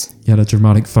ex. You had a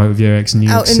dramatic fight with your ex in New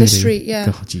York City? Out in the street, yeah.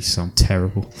 God, you sound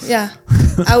terrible. Yeah,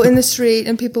 out in the street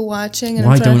and people watching. And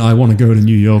why don't I want to go to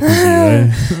New York with you,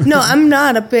 eh? No, I'm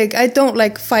not I don't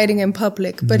like fighting in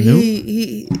public, but nope.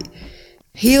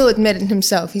 He'll admit it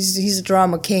himself. He's a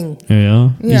drama king.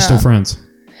 Yeah? You still friends?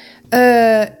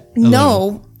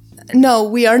 No,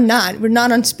 we are not. We're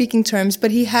not on speaking terms,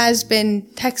 but he has been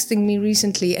texting me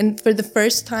recently. And for the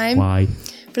first time... Why?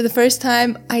 For the first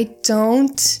time, I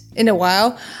don't, in a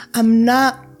while, I'm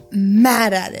not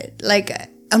mad at it. Like,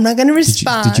 I'm not going to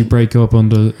respond. Did you break up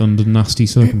under nasty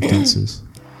circumstances?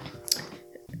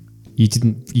 You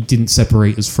didn't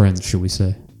separate as friends, shall we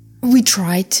say? We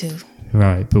tried to.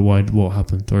 Right, but why? What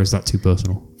happened? Or is that too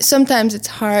personal? Sometimes it's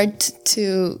hard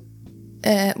to...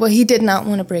 he did not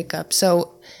want to break up,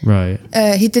 so... Right.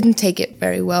 He didn't take it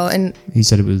very well, and... He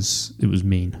said it was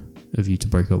mean of you to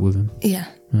break up with him. Yeah.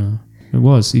 It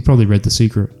was. He probably read The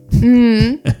Secret.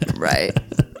 Right.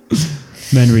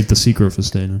 Men read The Secret for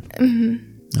Staying.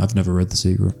 I've never read The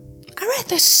Secret. I read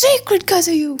The Secret because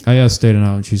of you. I asked Staying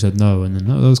out and she said no, and then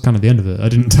that was kind of the end of it. I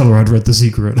didn't tell her I'd read The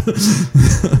Secret.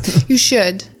 You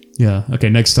should. Yeah. Okay,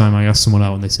 next time I ask someone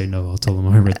out and they say no, I'll tell them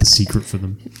I read The Secret for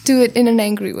them. Do it in an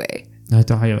angry way. And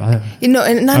not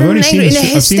in an angry, in a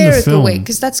hysterical way,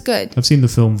 because that's good. I've seen the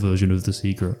film version of The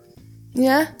Secret.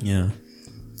 Yeah? Yeah.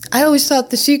 I always thought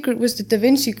The Secret was the Da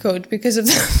Vinci Code because of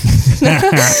the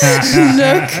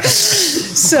look.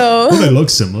 So... Well, they look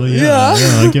similar, yeah.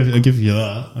 I give you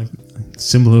that.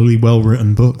 Similarly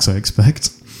well-written books, I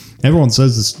expect. Everyone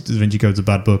says the Da Vinci Code's a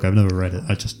bad book. I've never read it.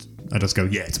 I just go,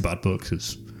 yeah, it's a bad book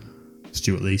because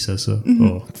Stuart Lee says so,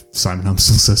 or Simon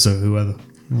Amstel says so,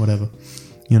 whatever,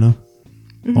 you know?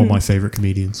 All my favourite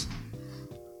comedians,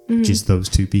 which is those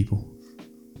two people.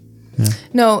 Yeah.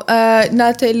 No,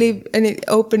 not to leave any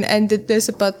open-endedness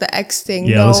about the ex thing.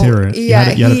 Yeah, let's hear it.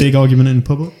 Yeah, you had a big argument in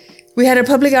public? We had a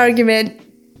public argument,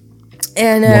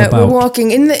 and we're walking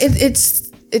in the.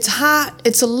 It's hot.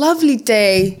 It's a lovely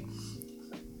day.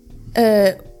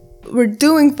 We're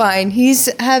doing fine. He's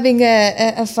having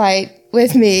a fight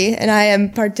with me, and I am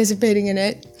participating in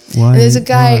it. Why? And there's a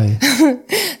guy.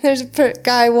 There's a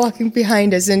guy walking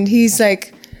behind us, and he's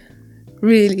like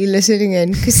really listening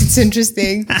in because it's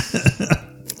interesting.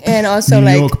 And also New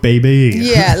York, baby.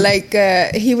 Yeah, like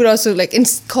he would also like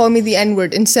call me the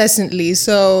N-word incessantly.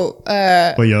 So.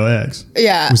 Well, your ex.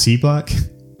 Yeah. Was he black?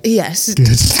 Yes.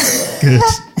 Good.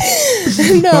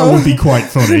 No. That would be quite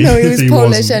funny. No, he was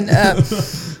Polish, wasn't.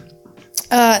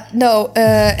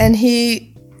 and he.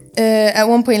 At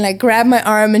one point, like, grabbed my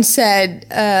arm and said...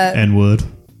 N-word.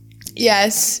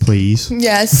 Yes. Please.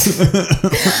 Yes.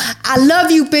 I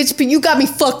love you, bitch, but you got me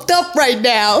fucked up right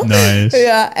now. Nice.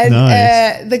 Yeah,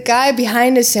 and the guy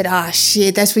behind us said,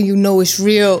 shit, that's when you know it's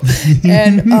real.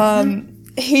 And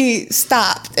he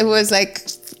stopped. It was like,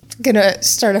 gonna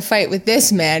start a fight with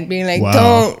this man, being like,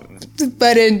 don't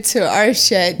butt into our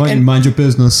shit. Why don't you mind your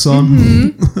business,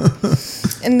 son?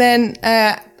 And then...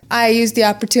 I used the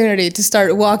opportunity to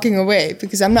start walking away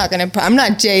because I'm not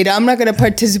Jada. I'm not gonna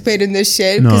participate in this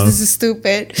shit because this is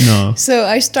stupid. No. So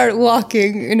I start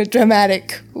walking in a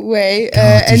dramatic way.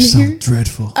 God, and you sound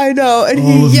dreadful. I know. And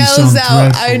All he yells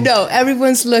out. Dreadful. I know.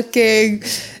 Everyone's looking.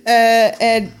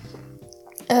 And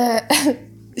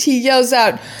he yells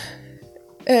out,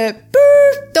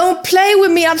 don't play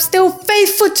with me. I'm still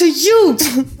faithful to you.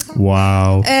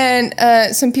 Wow. And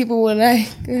some people were like,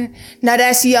 now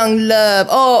that's young love.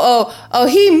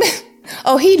 He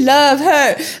loved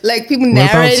her. Like people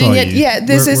narrating it. Yeah,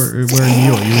 Where in New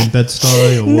York? You in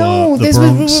Bed-Stuy or no, the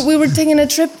Bronx? we were taking a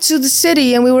trip to the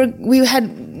city, and we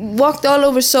had walked all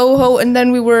over Soho, and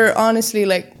then we were honestly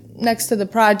like next to the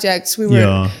projects. We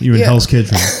were you were in Hell's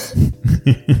Kitchen.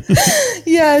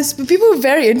 Yes, but people were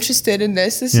very interested in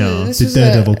this. This did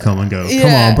Daredevil come and go? Yeah,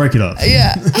 come on, break it up.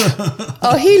 Yeah.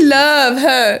 He loved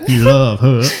her. He loved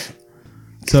her.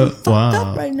 So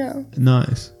wow. Up right now.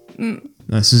 Nice.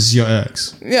 This is your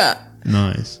ex. Yeah.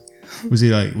 Nice. Was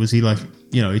he like?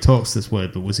 He talks this way,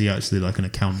 but was he actually like an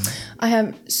accountant? I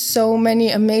have so many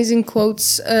amazing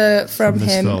quotes from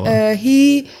him. Fella.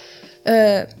 He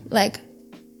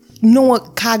know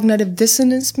what cognitive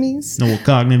dissonance means? Know what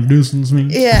cognitive dissonance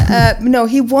means? Yeah. No,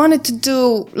 he wanted to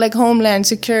do like Homeland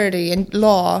Security and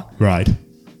law. Right.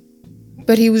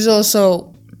 But he was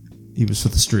also... He was for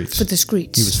the streets. For the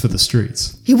streets. He was for the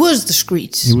streets. He was the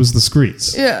streets. He was the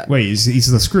streets. Yeah. Wait, he's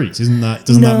the streets? Doesn't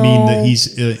that mean that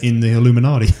he's in the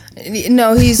Illuminati?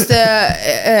 No, he's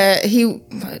the...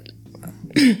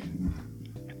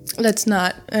 Let's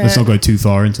not go too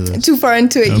far into this. Too far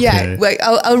into it, okay. Yeah. Wait,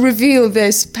 I'll reveal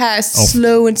this past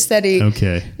slow and steady.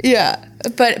 Okay. Yeah,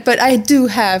 but I do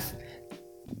have.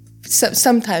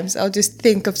 Sometimes I'll just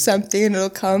think of something and it'll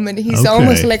come, and he's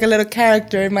almost like a little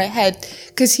character in my head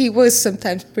because he was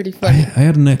sometimes pretty funny. I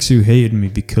had an ex who hated me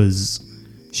because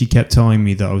she kept telling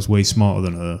me that I was way smarter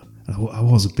than her. I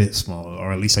was a bit smarter,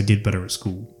 or at least I did better at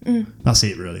school. That's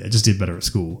it, really. I just did better at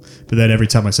school. But then every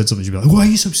time I said something, she'd be like, "Why are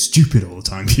you so stupid all the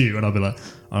time, you?" And I'd be like,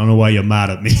 "I don't know why you're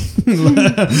mad at me."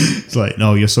 It's like,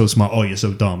 "No, you're so smart. Oh, you're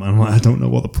so dumb." And I'm like, "I don't know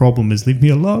what the problem is. Leave me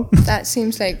alone." That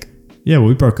seems like... Yeah, well,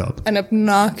 we broke up. An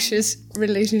obnoxious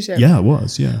relationship. Yeah, it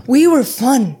was, yeah. We were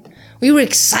fun. We were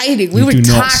exciting. We were toxic.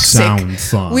 Not sound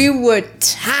fun. We were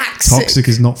toxic. Toxic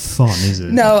is not fun, is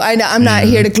it? No, I'm not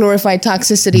here to glorify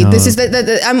toxicity. No. This is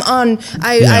I'm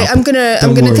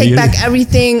gonna take back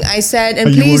everything I said,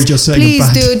 and please,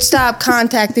 dude, stop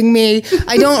contacting me.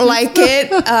 I don't like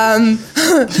it.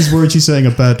 She's worried she's saying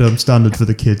a bad standard for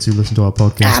the kids who listen to our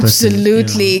podcast.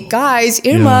 Absolutely, guys,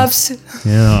 earmuffs.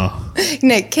 Yeah.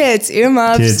 Nick, kids,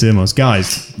 earmuffs. Kids, earmuffs.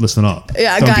 Guys, listen up.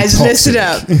 Yeah, don't guys, listen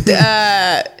up.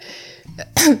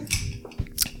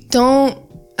 Don't.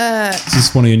 Is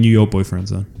this one of your New York boyfriends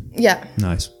then? Yeah.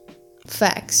 Nice.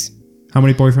 Facts. How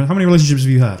many relationships have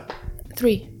you had?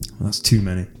 3. Well, that's too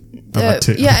many. I've had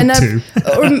 2. Yeah, and 2.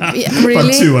 Really? I've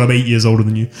had 2 and I'm 8 years older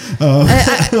than you.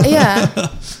 Yeah.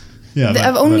 Yeah.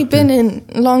 I've only been in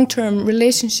long-term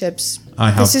relationships.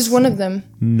 This is one of them.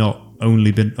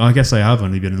 I guess I have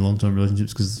only been in long-term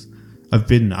relationships because I've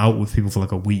been out with people for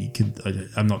like a week and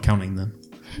I'm not counting them.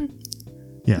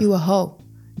 Yeah. You a hoe?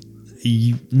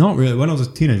 Not really. When I was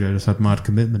a teenager, I just had mad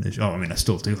commitment issues. I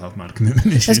still do have mad commitment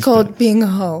issues. That's called being a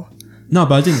hoe. No,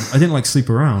 but I didn't like sleep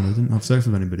around. I didn't have sex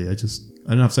with anybody. I didn't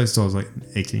have sex until I was like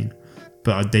 18.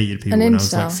 But I dated people when I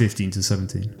was like 15 to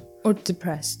 17. Or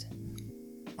depressed.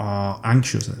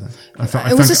 Anxious, I think.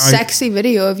 It was a sexy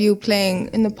video of you playing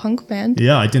in the punk band.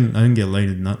 Yeah, I didn't get laid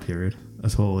in that period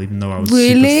at all, even though I was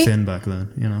super thin back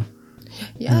then,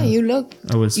 Yeah, you look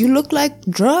like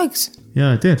drugs.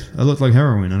 Yeah, I did. I looked like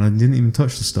heroin, and I didn't even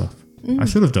touch the stuff. I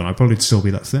should have done. I'd probably still be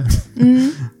that thin.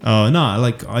 I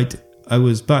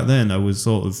was back then. I was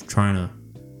sort of trying to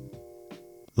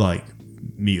like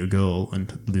meet a girl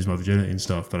and lose my virginity and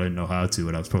stuff, but I didn't know how to,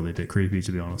 and I was probably a bit creepy,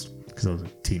 to be honest, because I was a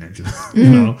teenager,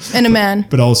 and a man.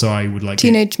 But also, I would like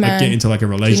man. I'd get into like a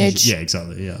relationship. Yeah,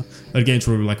 exactly. Yeah, I'd get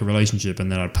into like a relationship,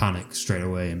 and then I'd panic straight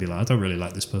away and be like, I don't really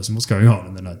like this person. What's going on?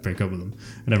 And then I'd break up with them,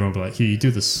 and everyone would be like, you do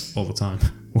this all the time.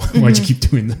 Why'd you keep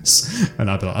doing this? And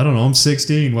I'd be like, I don't know. I'm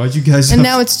 16. Why'd you guys? And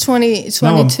now it's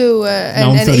 22,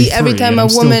 and every time a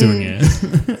woman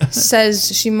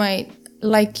says she might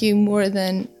like you more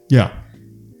than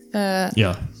an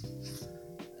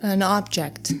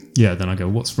object. Yeah, then I go,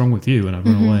 what's wrong with you? And I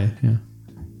run away.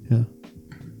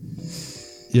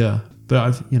 Yeah.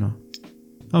 But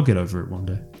I'll get over it one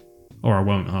day. Or I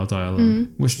won't. I'll die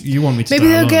alone. Which you want me to?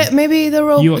 Maybe the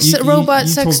robot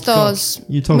sex dolls.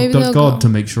 You told God to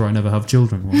make sure I never have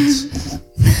children once.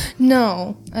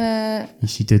 No.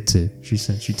 She did too. She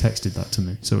said she texted that to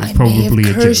me. So it's probably a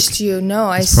joke. Cursed you.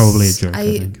 No, it's probably a joke.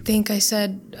 I think I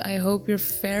said, I hope your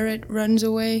ferret runs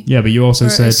away. Yeah, but you also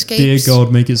said, escapes. Dear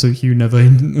God, make it so you never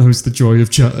knows the joy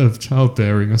of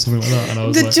childbearing or something like that. And I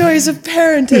was the joys of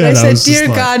parenting. Yeah, I said, dear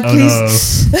God,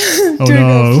 please. No. Dear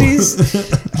God, please.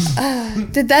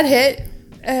 Did that hit?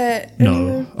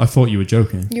 No. I thought you were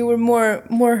joking. You were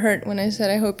more hurt when I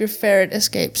said, I hope your ferret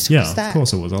escapes. Yeah, of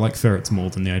course I was. I like ferrets more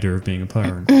than the idea of being a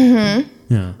parent.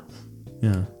 Yeah.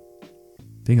 Yeah.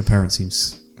 Being a parent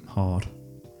seems hard.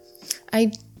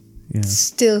 I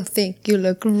still think you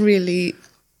look really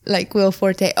like Will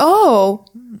Forte. Oh,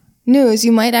 news.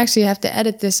 You might actually have to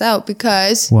edit this out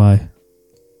because... Why?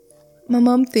 My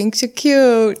mom thinks you're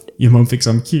cute. Your mom thinks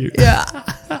I'm cute? Yeah.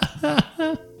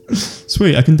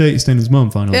 Sweet, I can date Stana's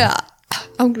mom finally. Yeah.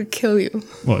 I'm going to kill you.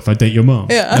 What, if I date your mom?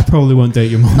 Yeah. I probably won't date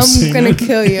your mom. I'm going to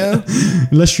kill you.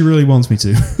 Unless she really wants me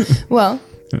to. Well,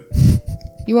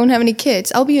 you won't have any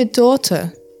kids. I'll be your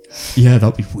daughter. Yeah,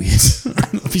 that'd be weird.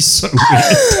 That'd be so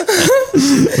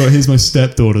weird. Well, here's my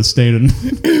stepdaughter, Stana. And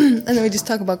then we just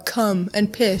talk about cum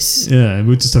and piss. Yeah,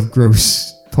 we'll just have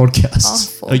gross podcasts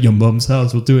Awful. at your mum's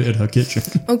house. We'll do it in her kitchen.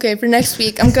 Okay, for next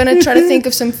week, I'm going to try to think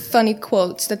of some funny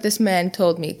quotes that this man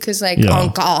told me. Because, oh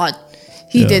God,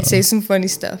 he did say some funny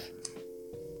stuff.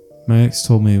 My ex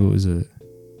told me, what was it?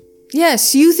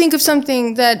 Yes, you think of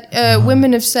something that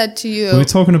women have said to you. We were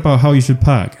talking about how you should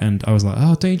pack, and I was like,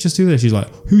 oh, don't you just do this? She's like,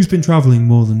 who's been traveling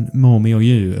more, me or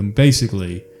you? And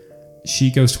basically,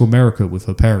 she goes to America with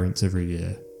her parents every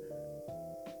year.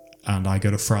 And I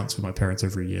go to France with my parents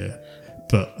every year.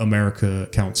 But America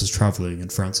counts as traveling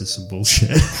and France is some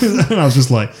bullshit. And I was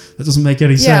just like, that doesn't make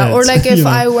any sense. Yeah, or like if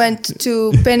I went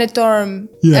to Benidorm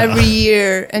every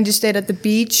year and just stayed at the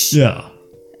beach. Yeah.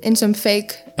 In some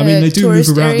fake I mean, they do move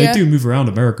around. area. They do move around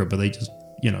America, but they just,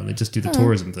 they just do the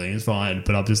tourism thing. It's fine.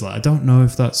 But I'm just like, I don't know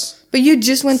if that's. But you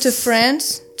just went to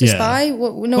France to spy.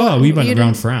 We went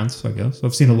around France. I guess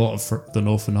I've seen a lot of the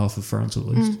northern half of France at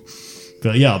least.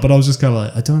 But yeah, but I was just kind of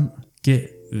like, I don't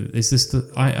get. Is this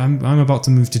the? I'm about to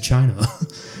move to China.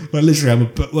 Like literally,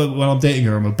 when I'm dating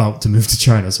her, I'm about to move to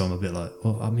China. So I'm a bit like,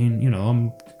 well, I mean,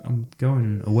 I'm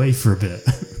going away for a bit.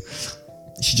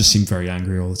 She just seemed very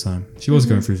angry all the time. She was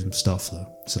going through some stuff though.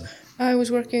 So I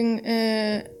was working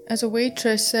as a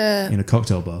waitress in a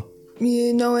cocktail bar.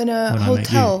 In a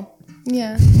hotel.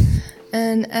 Yeah,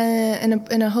 and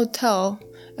in a hotel,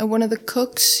 and one of the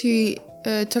cooks he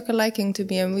took a liking to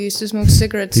me, and we used to smoke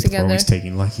cigarettes People together. Are always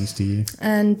taking likings to you.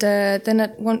 And then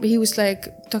at one, he was like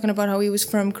talking about how he was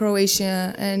from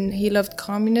Croatia and he loved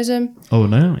communism. Oh,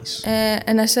 nice.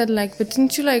 And I said like, but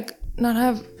didn't you like not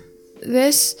have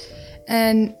this?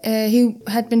 And he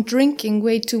had been drinking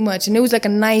way too much, and it was like a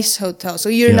nice hotel, so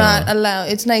you're not allowed.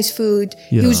 It's nice food.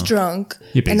 Yeah. He was drunk,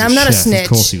 and I'm not a snitch. Of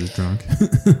course, he was drunk.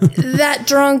 That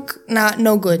drunk,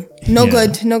 no good,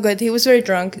 no good. He was very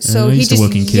drunk, so he just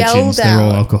work in yelled kitchens. out. They're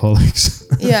all alcoholics.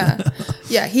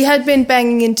 Yeah. He had been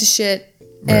banging into shit,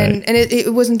 and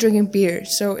it wasn't drinking beer,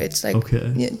 so it's like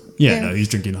okay. No, he's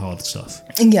drinking hard stuff.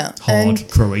 Yeah, hard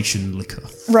Croatian liquor.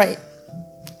 Right,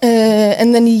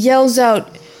 and then he yells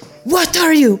out, "What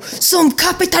are you, some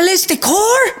capitalistic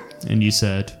whore?" And you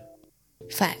said,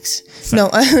 "Facts."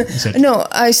 No,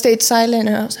 I stayed silent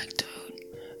and I was like, "Dude,"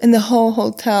 and the whole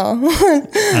hotel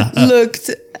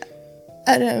looked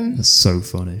at him. That's so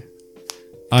funny.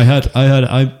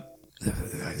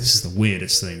 This is the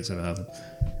weirdest thing that's ever happened.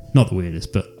 Not the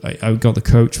weirdest, but I got the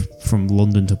coach from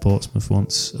London to Portsmouth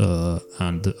once,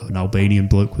 and an Albanian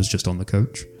bloke was just on the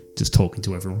coach, just talking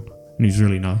to everyone, and he was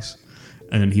really nice.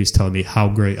 And then he was telling me how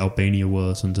great Albania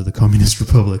was under the Communist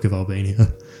Republic of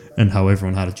Albania, and how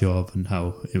everyone had a job, and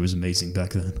how it was amazing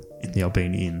back then in the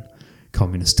Albanian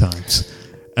communist times,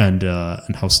 and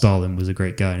how Stalin was a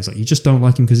great guy. And he's like, you just don't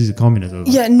like him because he's a communist.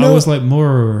 I was like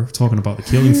more talking about the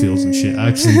killing fields and shit,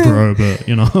 actually, bro. But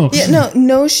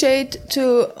no shade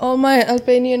to all my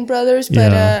Albanian brothers,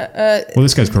 but well,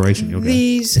 this guy's Croatian.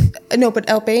 But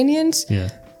Albanians,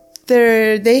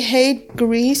 they hate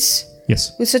Greece.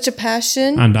 Yes. With such a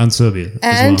passion. And Serbia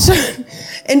as well.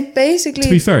 And basically... To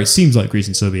be fair, it seems like Greece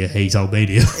and Serbia hate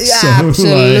Albania. Yeah, so,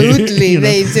 absolutely,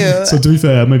 they do. So to be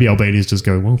fair, maybe Albania's just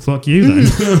going, well, fuck you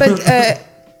then. But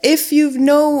if you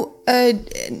know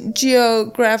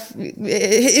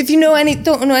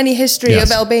don't know any history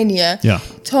of Albania,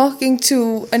 talking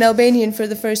to an Albanian for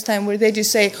the first time where they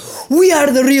just say, we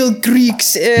are the real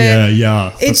Greeks.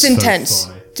 It's intense.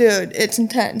 So dude, it's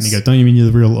intense. And you go, don't you mean you're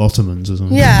the real Ottomans or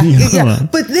something? Yeah.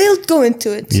 But they'll go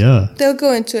into it. Yeah. They'll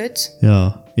go into it.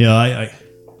 Yeah. Yeah, I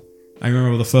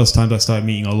remember the first time I started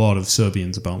meeting a lot of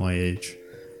Serbians about my age.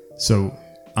 So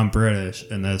I'm British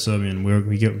and they're Serbian.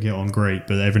 We get on great,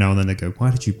 but every now and then they go, "Why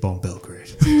did you bomb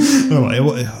Belgrade?" I'm like,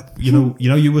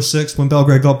 you were 6 when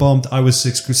Belgrade got bombed. I was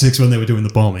 6 when they were doing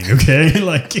the bombing. Okay,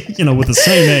 we're the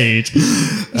same age.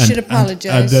 You should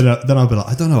apologize. And then I'll be like,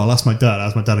 I don't know. I'll ask my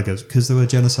dad. He goes, because they were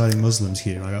genociding Muslims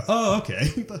here. I go, oh, okay.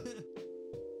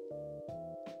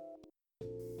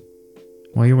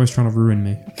 Why are you always trying to ruin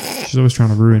me? She's always trying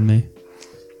to ruin me.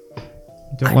 I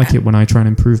don't like it when I try and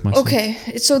improve myself. Okay,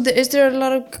 so is there a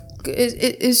lot of...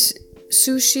 Is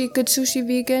sushi, good sushi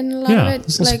vegan? A lot of it?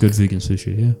 There's lots of good vegan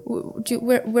sushi, yeah.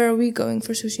 Where are we going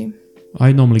for sushi?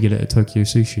 I normally get it at Tokyo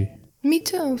Sushi. Me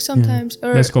too, sometimes.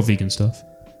 Yeah. It's got vegan stuff.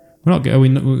 Are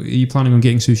you planning on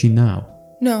getting sushi now?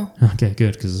 No. Okay,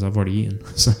 good, because I've already eaten.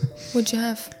 So. What'd you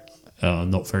have?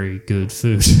 Not very good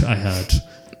food. I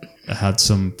had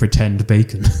some pretend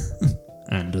bacon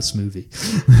and a smoothie.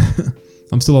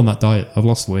 I'm still on that diet. I've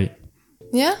lost weight.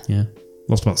 Yeah? Yeah.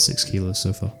 Lost about 6 kilos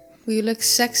so far. Well, you look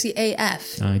sexy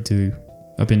AF. I do.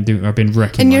 I've been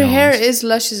wrecking and my your arms. hair is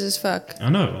luscious as fuck. I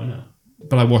know.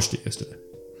 But I washed it yesterday.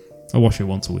 I wash it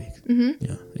once a week. Mm-hmm.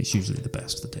 Yeah, it's usually the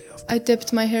best the day after. I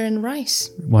dipped my hair in rice.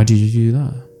 Why did you do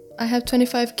that? I have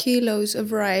 25 kilos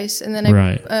of rice, and then so you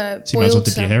boiled might as well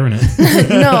dip your hair in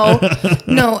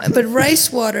no, it. but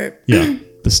rice water. Yeah,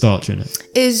 the starch in it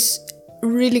is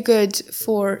really good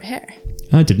for hair.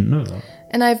 I didn't know that.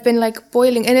 And I've been like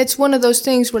boiling, and it's one of those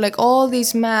things where like all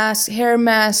these hair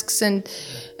masks and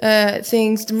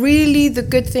things. Really,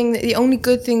 the only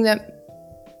good thing that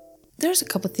there's a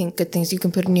couple of good things you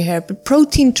can put in your hair, but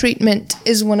protein treatment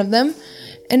is one of them,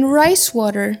 and rice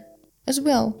water as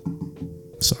well.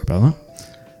 Sorry about that.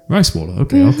 Rice water,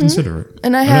 okay, I'll consider it.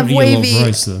 And I have don't wavy. Eat a lot of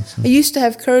rice, though, so. I used to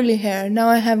have curly hair. Now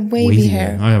I have wavy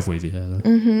hair. I have wavy hair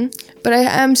though. But I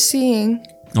am seeing.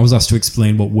 I was asked to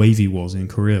explain what wavy was in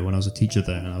Korea when I was a teacher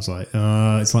there, and I was like,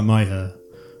 it's like my hair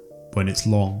when it's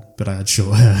long, but I had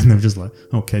short hair, and they were just like,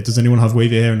 okay, does anyone have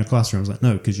wavy hair in the classroom? I was like,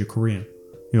 no, because you're Korean.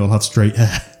 You all have straight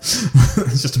hair.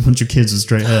 It's just a bunch of kids with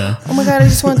straight hair. Oh my god! I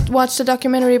just watched a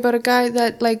documentary about a guy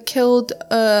that like killed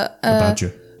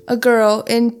a girl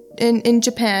in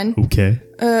Japan. Okay.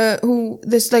 Who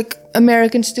this like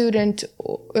American student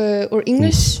or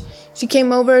English. Oof. She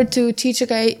came over to teach a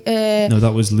guy. No,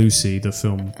 that was Lucy, the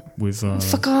film with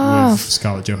fuck off. with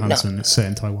Scarlett Johansson. No. It's set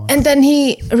in Taiwan. And then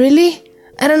he really.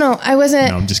 I don't know. I wasn't.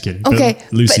 No, I'm just kidding. Okay,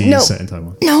 but Lucy is set in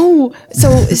Taiwan. No,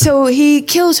 so he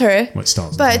kills her. Well, it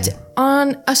starts. But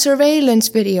on a surveillance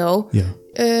video, yeah,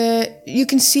 you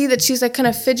can see that she's like kind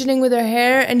of fidgeting with her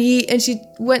hair, and she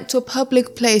went to a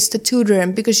public place to tutor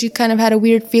him because she kind of had a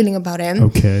weird feeling about him.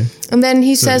 Okay. And then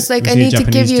he says like, "I need to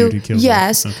give you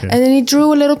yes," okay. And then he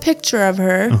drew a little picture of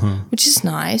her, which is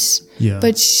nice. Yeah.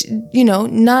 But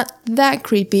not that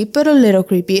creepy, but a little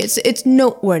creepy. It's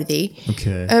noteworthy.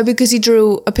 Okay. Because he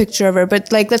drew a picture of her,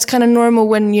 but like that's kind of normal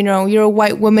when you're a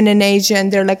white woman in Asia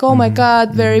and they're like, oh my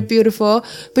god, very beautiful.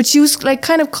 But she was like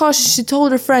kind of cautious. She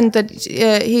told her friend that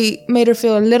he made her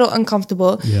feel a little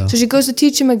uncomfortable. Yeah. So she goes to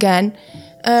teach him again.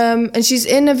 And she's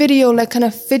in a video like kind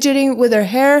of fidgeting with her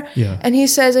hair. Yeah. And he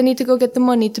says, I need to go get the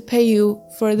money to pay you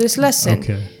for this lesson.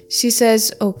 Okay. She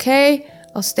says, okay.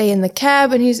 I'll stay in the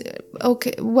cab, and he's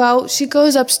okay. Well, she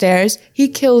goes upstairs. He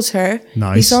kills her.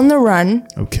 Nice. He's on the run.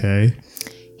 Okay.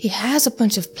 He has a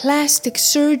bunch of plastic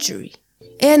surgery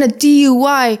and a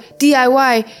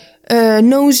DIY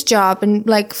nose job, and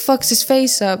like fucks his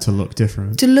face up to look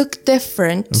different.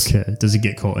 Okay. Does he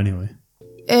get caught anyway?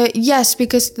 Yes,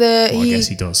 because I guess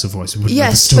he does. Otherwise, it wouldn't know the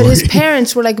yes, story. but his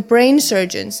parents were like brain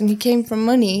surgeons, and he came from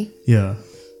money. Yeah.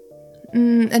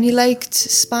 And he liked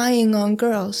spying on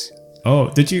girls.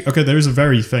 Oh, did you? Okay, there is a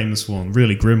very famous one,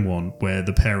 really grim one, where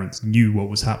the parents knew what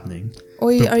was happening.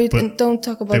 But don't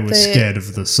talk about. They were scared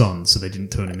of the son, so they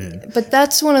didn't turn him in. But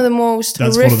that's one of the most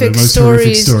horrific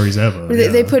stories ever.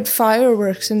 They put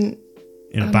fireworks in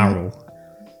a barrel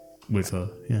with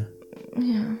her. Yeah.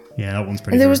 Yeah. Yeah, that one's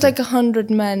pretty. And there was like 100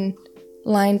 men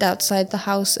lined outside the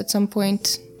house at some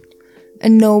point,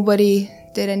 and nobody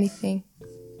did anything.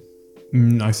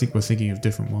 I think we're thinking of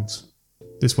different ones.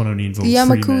 This one only involved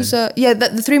Yamakuza. 3 men. Yeah,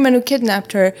 the 3 men who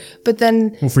kidnapped her, but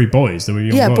then... Well, 3 boys. They were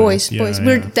young boys. Yeah,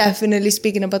 We're definitely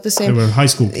speaking about the same... They were high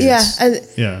school kids.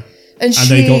 Yeah. And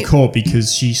they got caught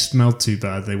because she smelled too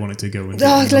bad. They wanted to go and...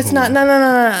 let's not... No.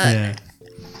 Yeah.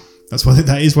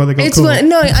 That is why they got caught.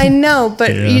 No, I know,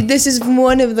 but this is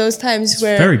one of those times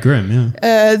where... Very grim,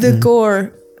 yeah. The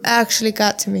gore actually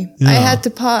got to me. Yeah. I had to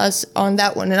pause on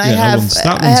that one, and I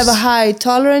have a high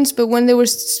tolerance, but when they were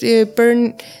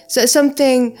burned,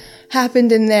 something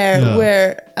happened in there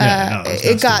where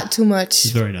it got too much. It's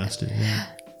very nasty.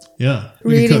 Yeah.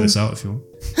 You can cut this out if you want.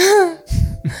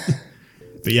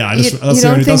 But yeah, you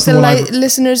don't think the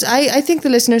listeners? I think the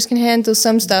listeners can handle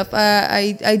some stuff.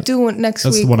 I do want next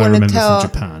week. That's the one I remember from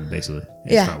Japan, basically.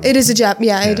 It is a Jap.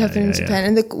 Yeah, it happened in Japan.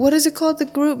 And what is it called? The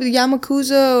group, the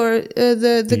Yakuza, or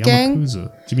the gang?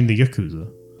 Yakuza. Do you mean the Yakuza?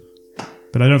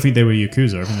 But I don't think they were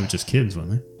Yakuza. I think they were just kids,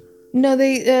 weren't they? No,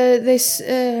 they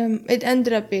it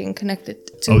ended up being connected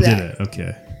to that. Oh, did it?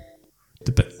 Okay.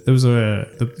 There was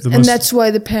the and that's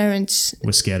why the parents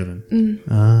were scared of him.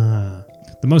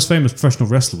 The most famous professional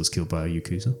wrestler was killed by a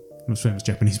Yakuza. The most famous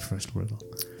Japanese professional wrestler.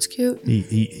 It's cute.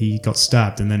 He got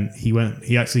stabbed, and then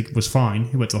he actually was fine.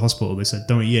 He went to the hospital. They said,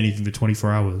 don't eat anything for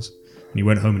 24 hours. And he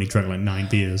went home and he drank like 9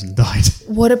 beers and died.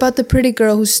 What about the pretty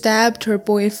girl who stabbed her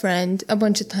boyfriend a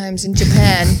bunch of times in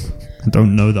Japan? I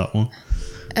don't know that one.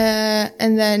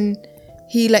 And then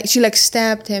she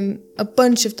stabbed him a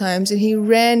bunch of times, and he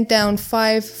ran down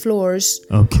 5 floors.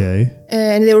 Okay.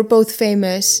 And they were both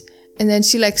famous. And then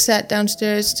she sat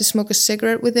downstairs to smoke a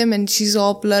cigarette with him, and she's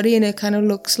all bloody, and it kind of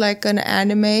looks like an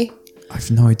anime. I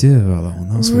have no idea about that one.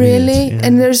 That's really? Weird. Yeah.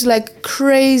 And there's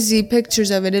crazy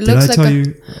pictures of it. It looks like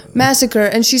a massacre.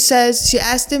 And she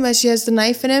asked him as she has the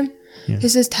knife in him. Yeah. He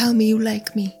says, "Tell me you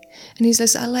like me." And he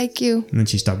says, "I like you." And then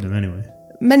she stabbed him anyway.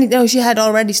 She had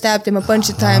already stabbed him a bunch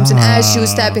of times. And as she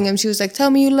was stabbing him, she was like, "Tell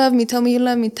me you love me. Tell me you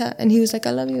love me." And he was like,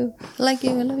 "I love you. I like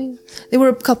you. I love you." They were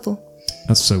a couple.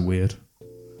 That's so weird.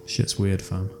 Shit's weird,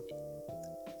 fam.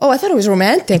 Oh, I thought it was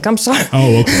romantic. I'm sorry.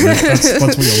 Oh, okay. That's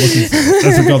what you're looking for.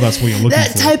 I forgot that's what you're looking for.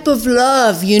 That type of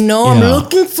love, I'm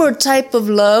looking for a type of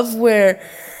love where...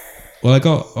 Well, I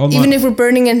got... Even if we're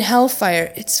burning in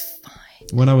hellfire, it's fine.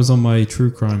 When I was on my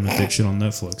true crime addiction on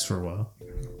Netflix for a while,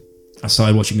 I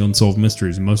started watching Unsolved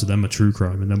Mysteries, and most of them are true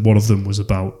crime, and then one of them was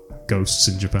about ghosts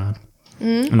in Japan.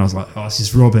 And I was like, oh, this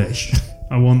is rubbish.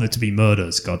 I want there to be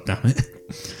murders, god damn it.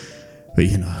 But,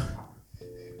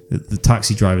 the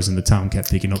taxi drivers in the town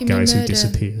kept picking up guys who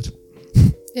disappeared.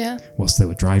 Yeah. Whilst they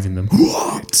were driving them.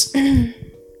 What?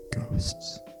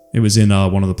 Ghosts. It was in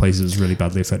one of the places that was really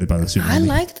badly affected by the tsunami. I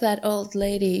liked that old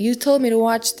lady. You told me to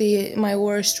watch My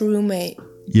Worst Roommate.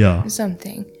 Yeah.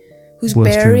 Something. Who's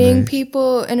burying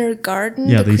people in her garden.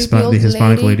 Yeah, the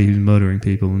Hispanic lady who's murdering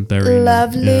people and burying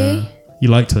Lovely. them. Yeah. You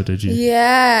liked her, did you?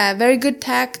 Yeah. Very good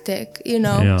tactic.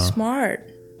 Smart.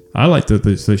 I liked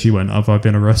that she went, have I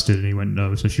been arrested? And he went,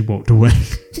 no. So she walked away.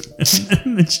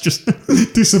 And then she just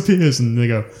disappears. And they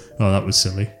go, oh, that was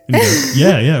silly. And he goes,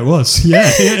 yeah, it was. Yeah,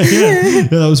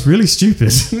 that was really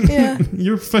stupid. Yeah.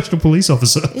 You're a professional police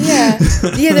officer. Yeah.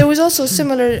 Yeah, there was also a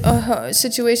similar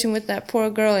situation with that poor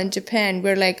girl in Japan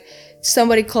where,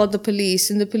 somebody called the police.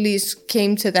 And the police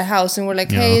came to the house and were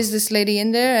like, hey, is this lady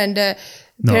in there? And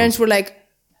parents were like,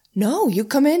 no, you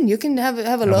come in. You can have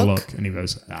a look. And he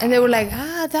goes, And they were like,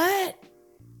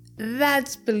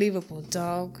 that's believable,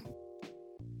 dog.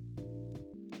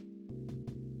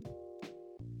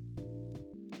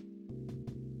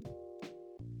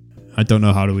 I don't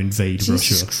know how to invade Russia.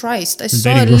 Jesus Christ. I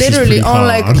saw it literally on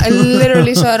I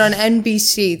literally saw it on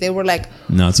NBC. They were like,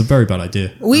 no, it's a very bad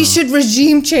idea. We should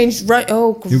regime change right.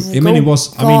 Oh,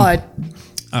 God.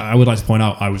 I would like to point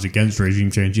out I was against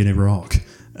regime change in Iraq.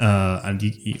 And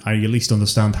I at least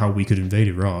understand how we could invade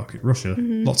Iraq. Russia,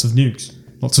 lots of nukes,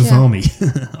 lots of army,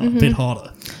 a bit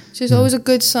harder. So it's always a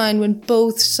good sign when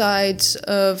both sides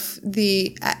of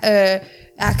the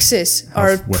axis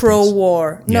are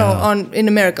pro-war. No, in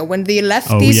America, when the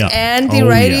lefties and the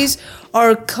righties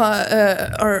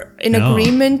are in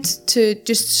agreement to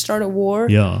just start a war.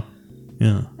 Yeah.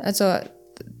 That's all.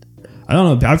 I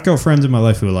don't know. I've got friends in my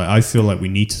life who are like, I feel like we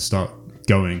need to start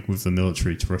going with the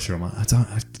military to Russia. I'm like,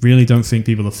 I really don't think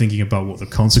people are thinking about what the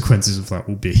consequences of that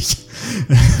will be.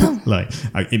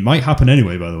 It might happen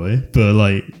anyway, by the way, but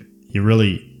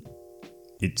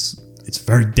it's a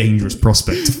very dangerous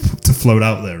prospect to float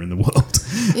out there in the world.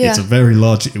 Yeah. It's a very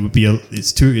large. It would be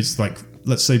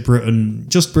let's say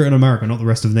just Britain and America, not the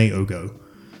rest of NATO go.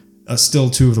 Still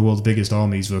two of the world's biggest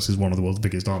armies versus one of the world's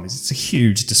biggest armies. It's a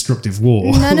huge destructive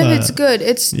war. None of it's good.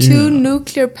 It's two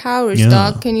nuclear powers,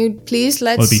 dog. Can you please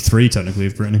Well, it'd be 3 technically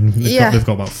if Britain. They've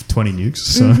got about 20 nukes.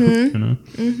 So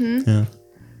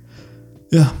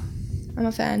Yeah. I'm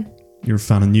a fan. You're a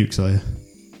fan of nukes, are you?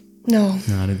 No,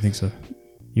 I didn't think so.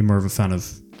 You're more of a fan of.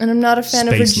 And I'm not a fan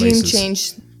of regime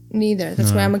change neither.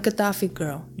 That's why I'm a Gaddafi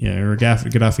girl. Yeah, you're a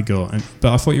Gaddafi girl.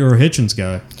 But I thought you were a Hitchens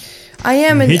guy. I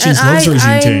am, and I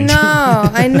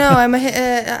know.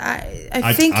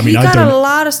 I think he got a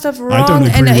lot of stuff wrong. I don't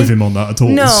agree with him on that at all.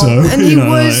 No, so, and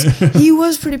he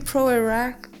was pretty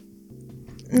pro-Iraq.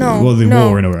 No, well, the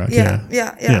war in Iraq.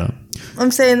 Yeah.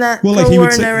 I'm saying that. Well, he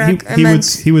would say,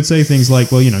 he would say things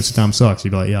like, "Well, Saddam sucks." He'd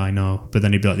be like, "Yeah, I know," but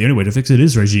then he'd be like, "The only way to fix it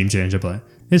is regime change." I'd be like,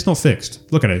 "It's not fixed.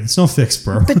 Look at it. It's not fixed,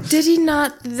 bro." But did he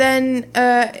not then,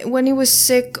 when he was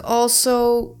sick,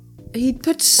 also? He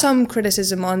put some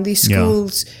criticism on these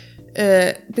schools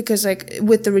because,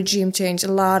 with the regime change, a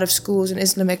lot of schools and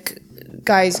Islamic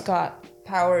guys got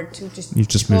power to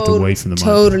just moved away from the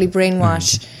totally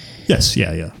brainwash. Yes,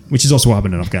 yeah. Which is also what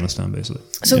happened in Afghanistan, basically.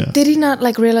 So did he not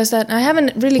like realize that? I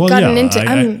haven't really gotten into.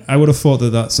 I would have thought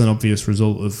that that's an obvious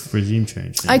result of regime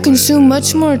change. I consume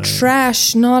much more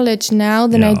trash knowledge now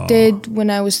than I did when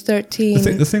I was 13.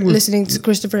 The thing with, listening to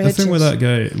Christopher Hitchens. The thing with that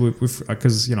guy,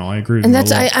 because I agree with him a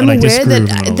lot, I'm aware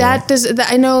that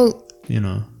I know.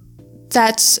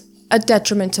 That's a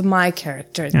detriment to my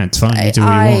character. Yeah, it's fine. You do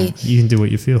what you want. You can do what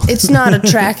you feel. It's not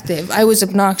attractive. I was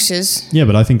obnoxious. Yeah,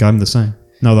 but I think I'm the same.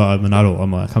 Now that I'm an adult,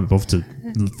 I can't be bothered to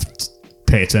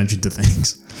pay attention to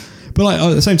things. But like,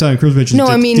 at the same time, Christopher Hitchens. No,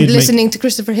 I mean listening to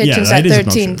Christopher Hitchens at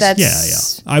 13.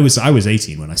 That's I was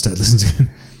 18 when I started listening to him.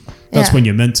 That's when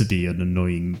you're meant to be an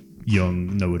annoying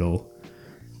young know-it-all.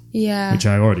 Yeah. Which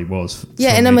I already was.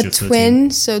 Yeah, and I'm a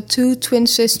twin, so 2 twin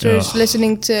sisters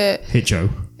listening to Hitcho.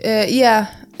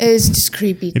 It's just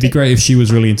creepy. It'd be great if she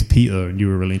was really into Peter and you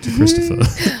were really into Christopher.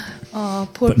 Oh,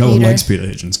 poor Peter. But no one likes Peter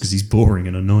Hitchens because he's boring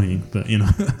and annoying. But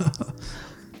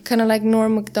kind of like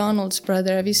Norm Macdonald's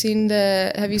brother. Have you seen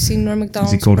Norm Macdonald's brother?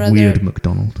 Is he called Weird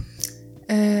MacDonald?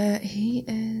 He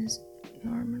is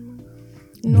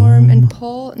Norm and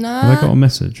Paul. Nah. Have I got a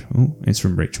message? Oh, it's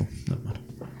from Rachel. Never mind.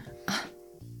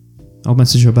 I'll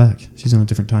message her back. She's on a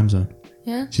different time zone.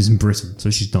 Yeah. She's in Britain,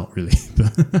 so she's not really.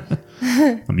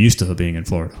 I'm used to her being in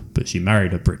Florida, but she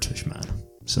married a British man.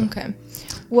 So. Okay.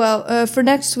 Well, for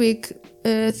next week,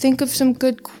 think of some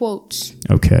good quotes.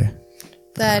 Okay.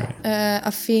 That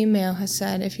a female has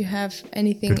said. If you have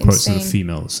anything good quotes insane. that a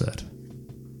female has said.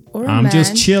 Or I'm man.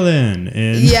 just chilling.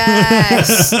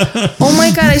 Yes. Oh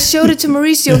my God! I showed it to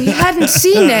Mauricio. He hadn't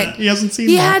seen it. He hasn't seen.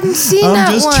 He hadn't seen I'm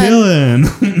that just one.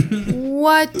 Chilling.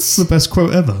 What? It's the best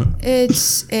quote ever.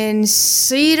 It's in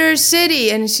Cedar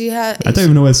City, and she has. I don't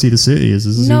even know where Cedar City is.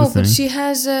 This is no, the thing. but she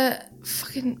has a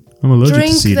fucking I'm allergic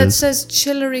drink to cedars. that says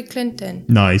Hillary Clinton.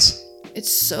 Nice.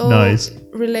 It's so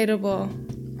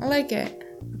relatable. I like it.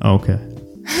 Okay.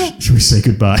 Should we say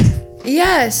goodbye?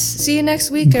 Yes. See you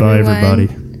next week, Bye, everyone. everybody.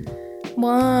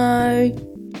 Bye.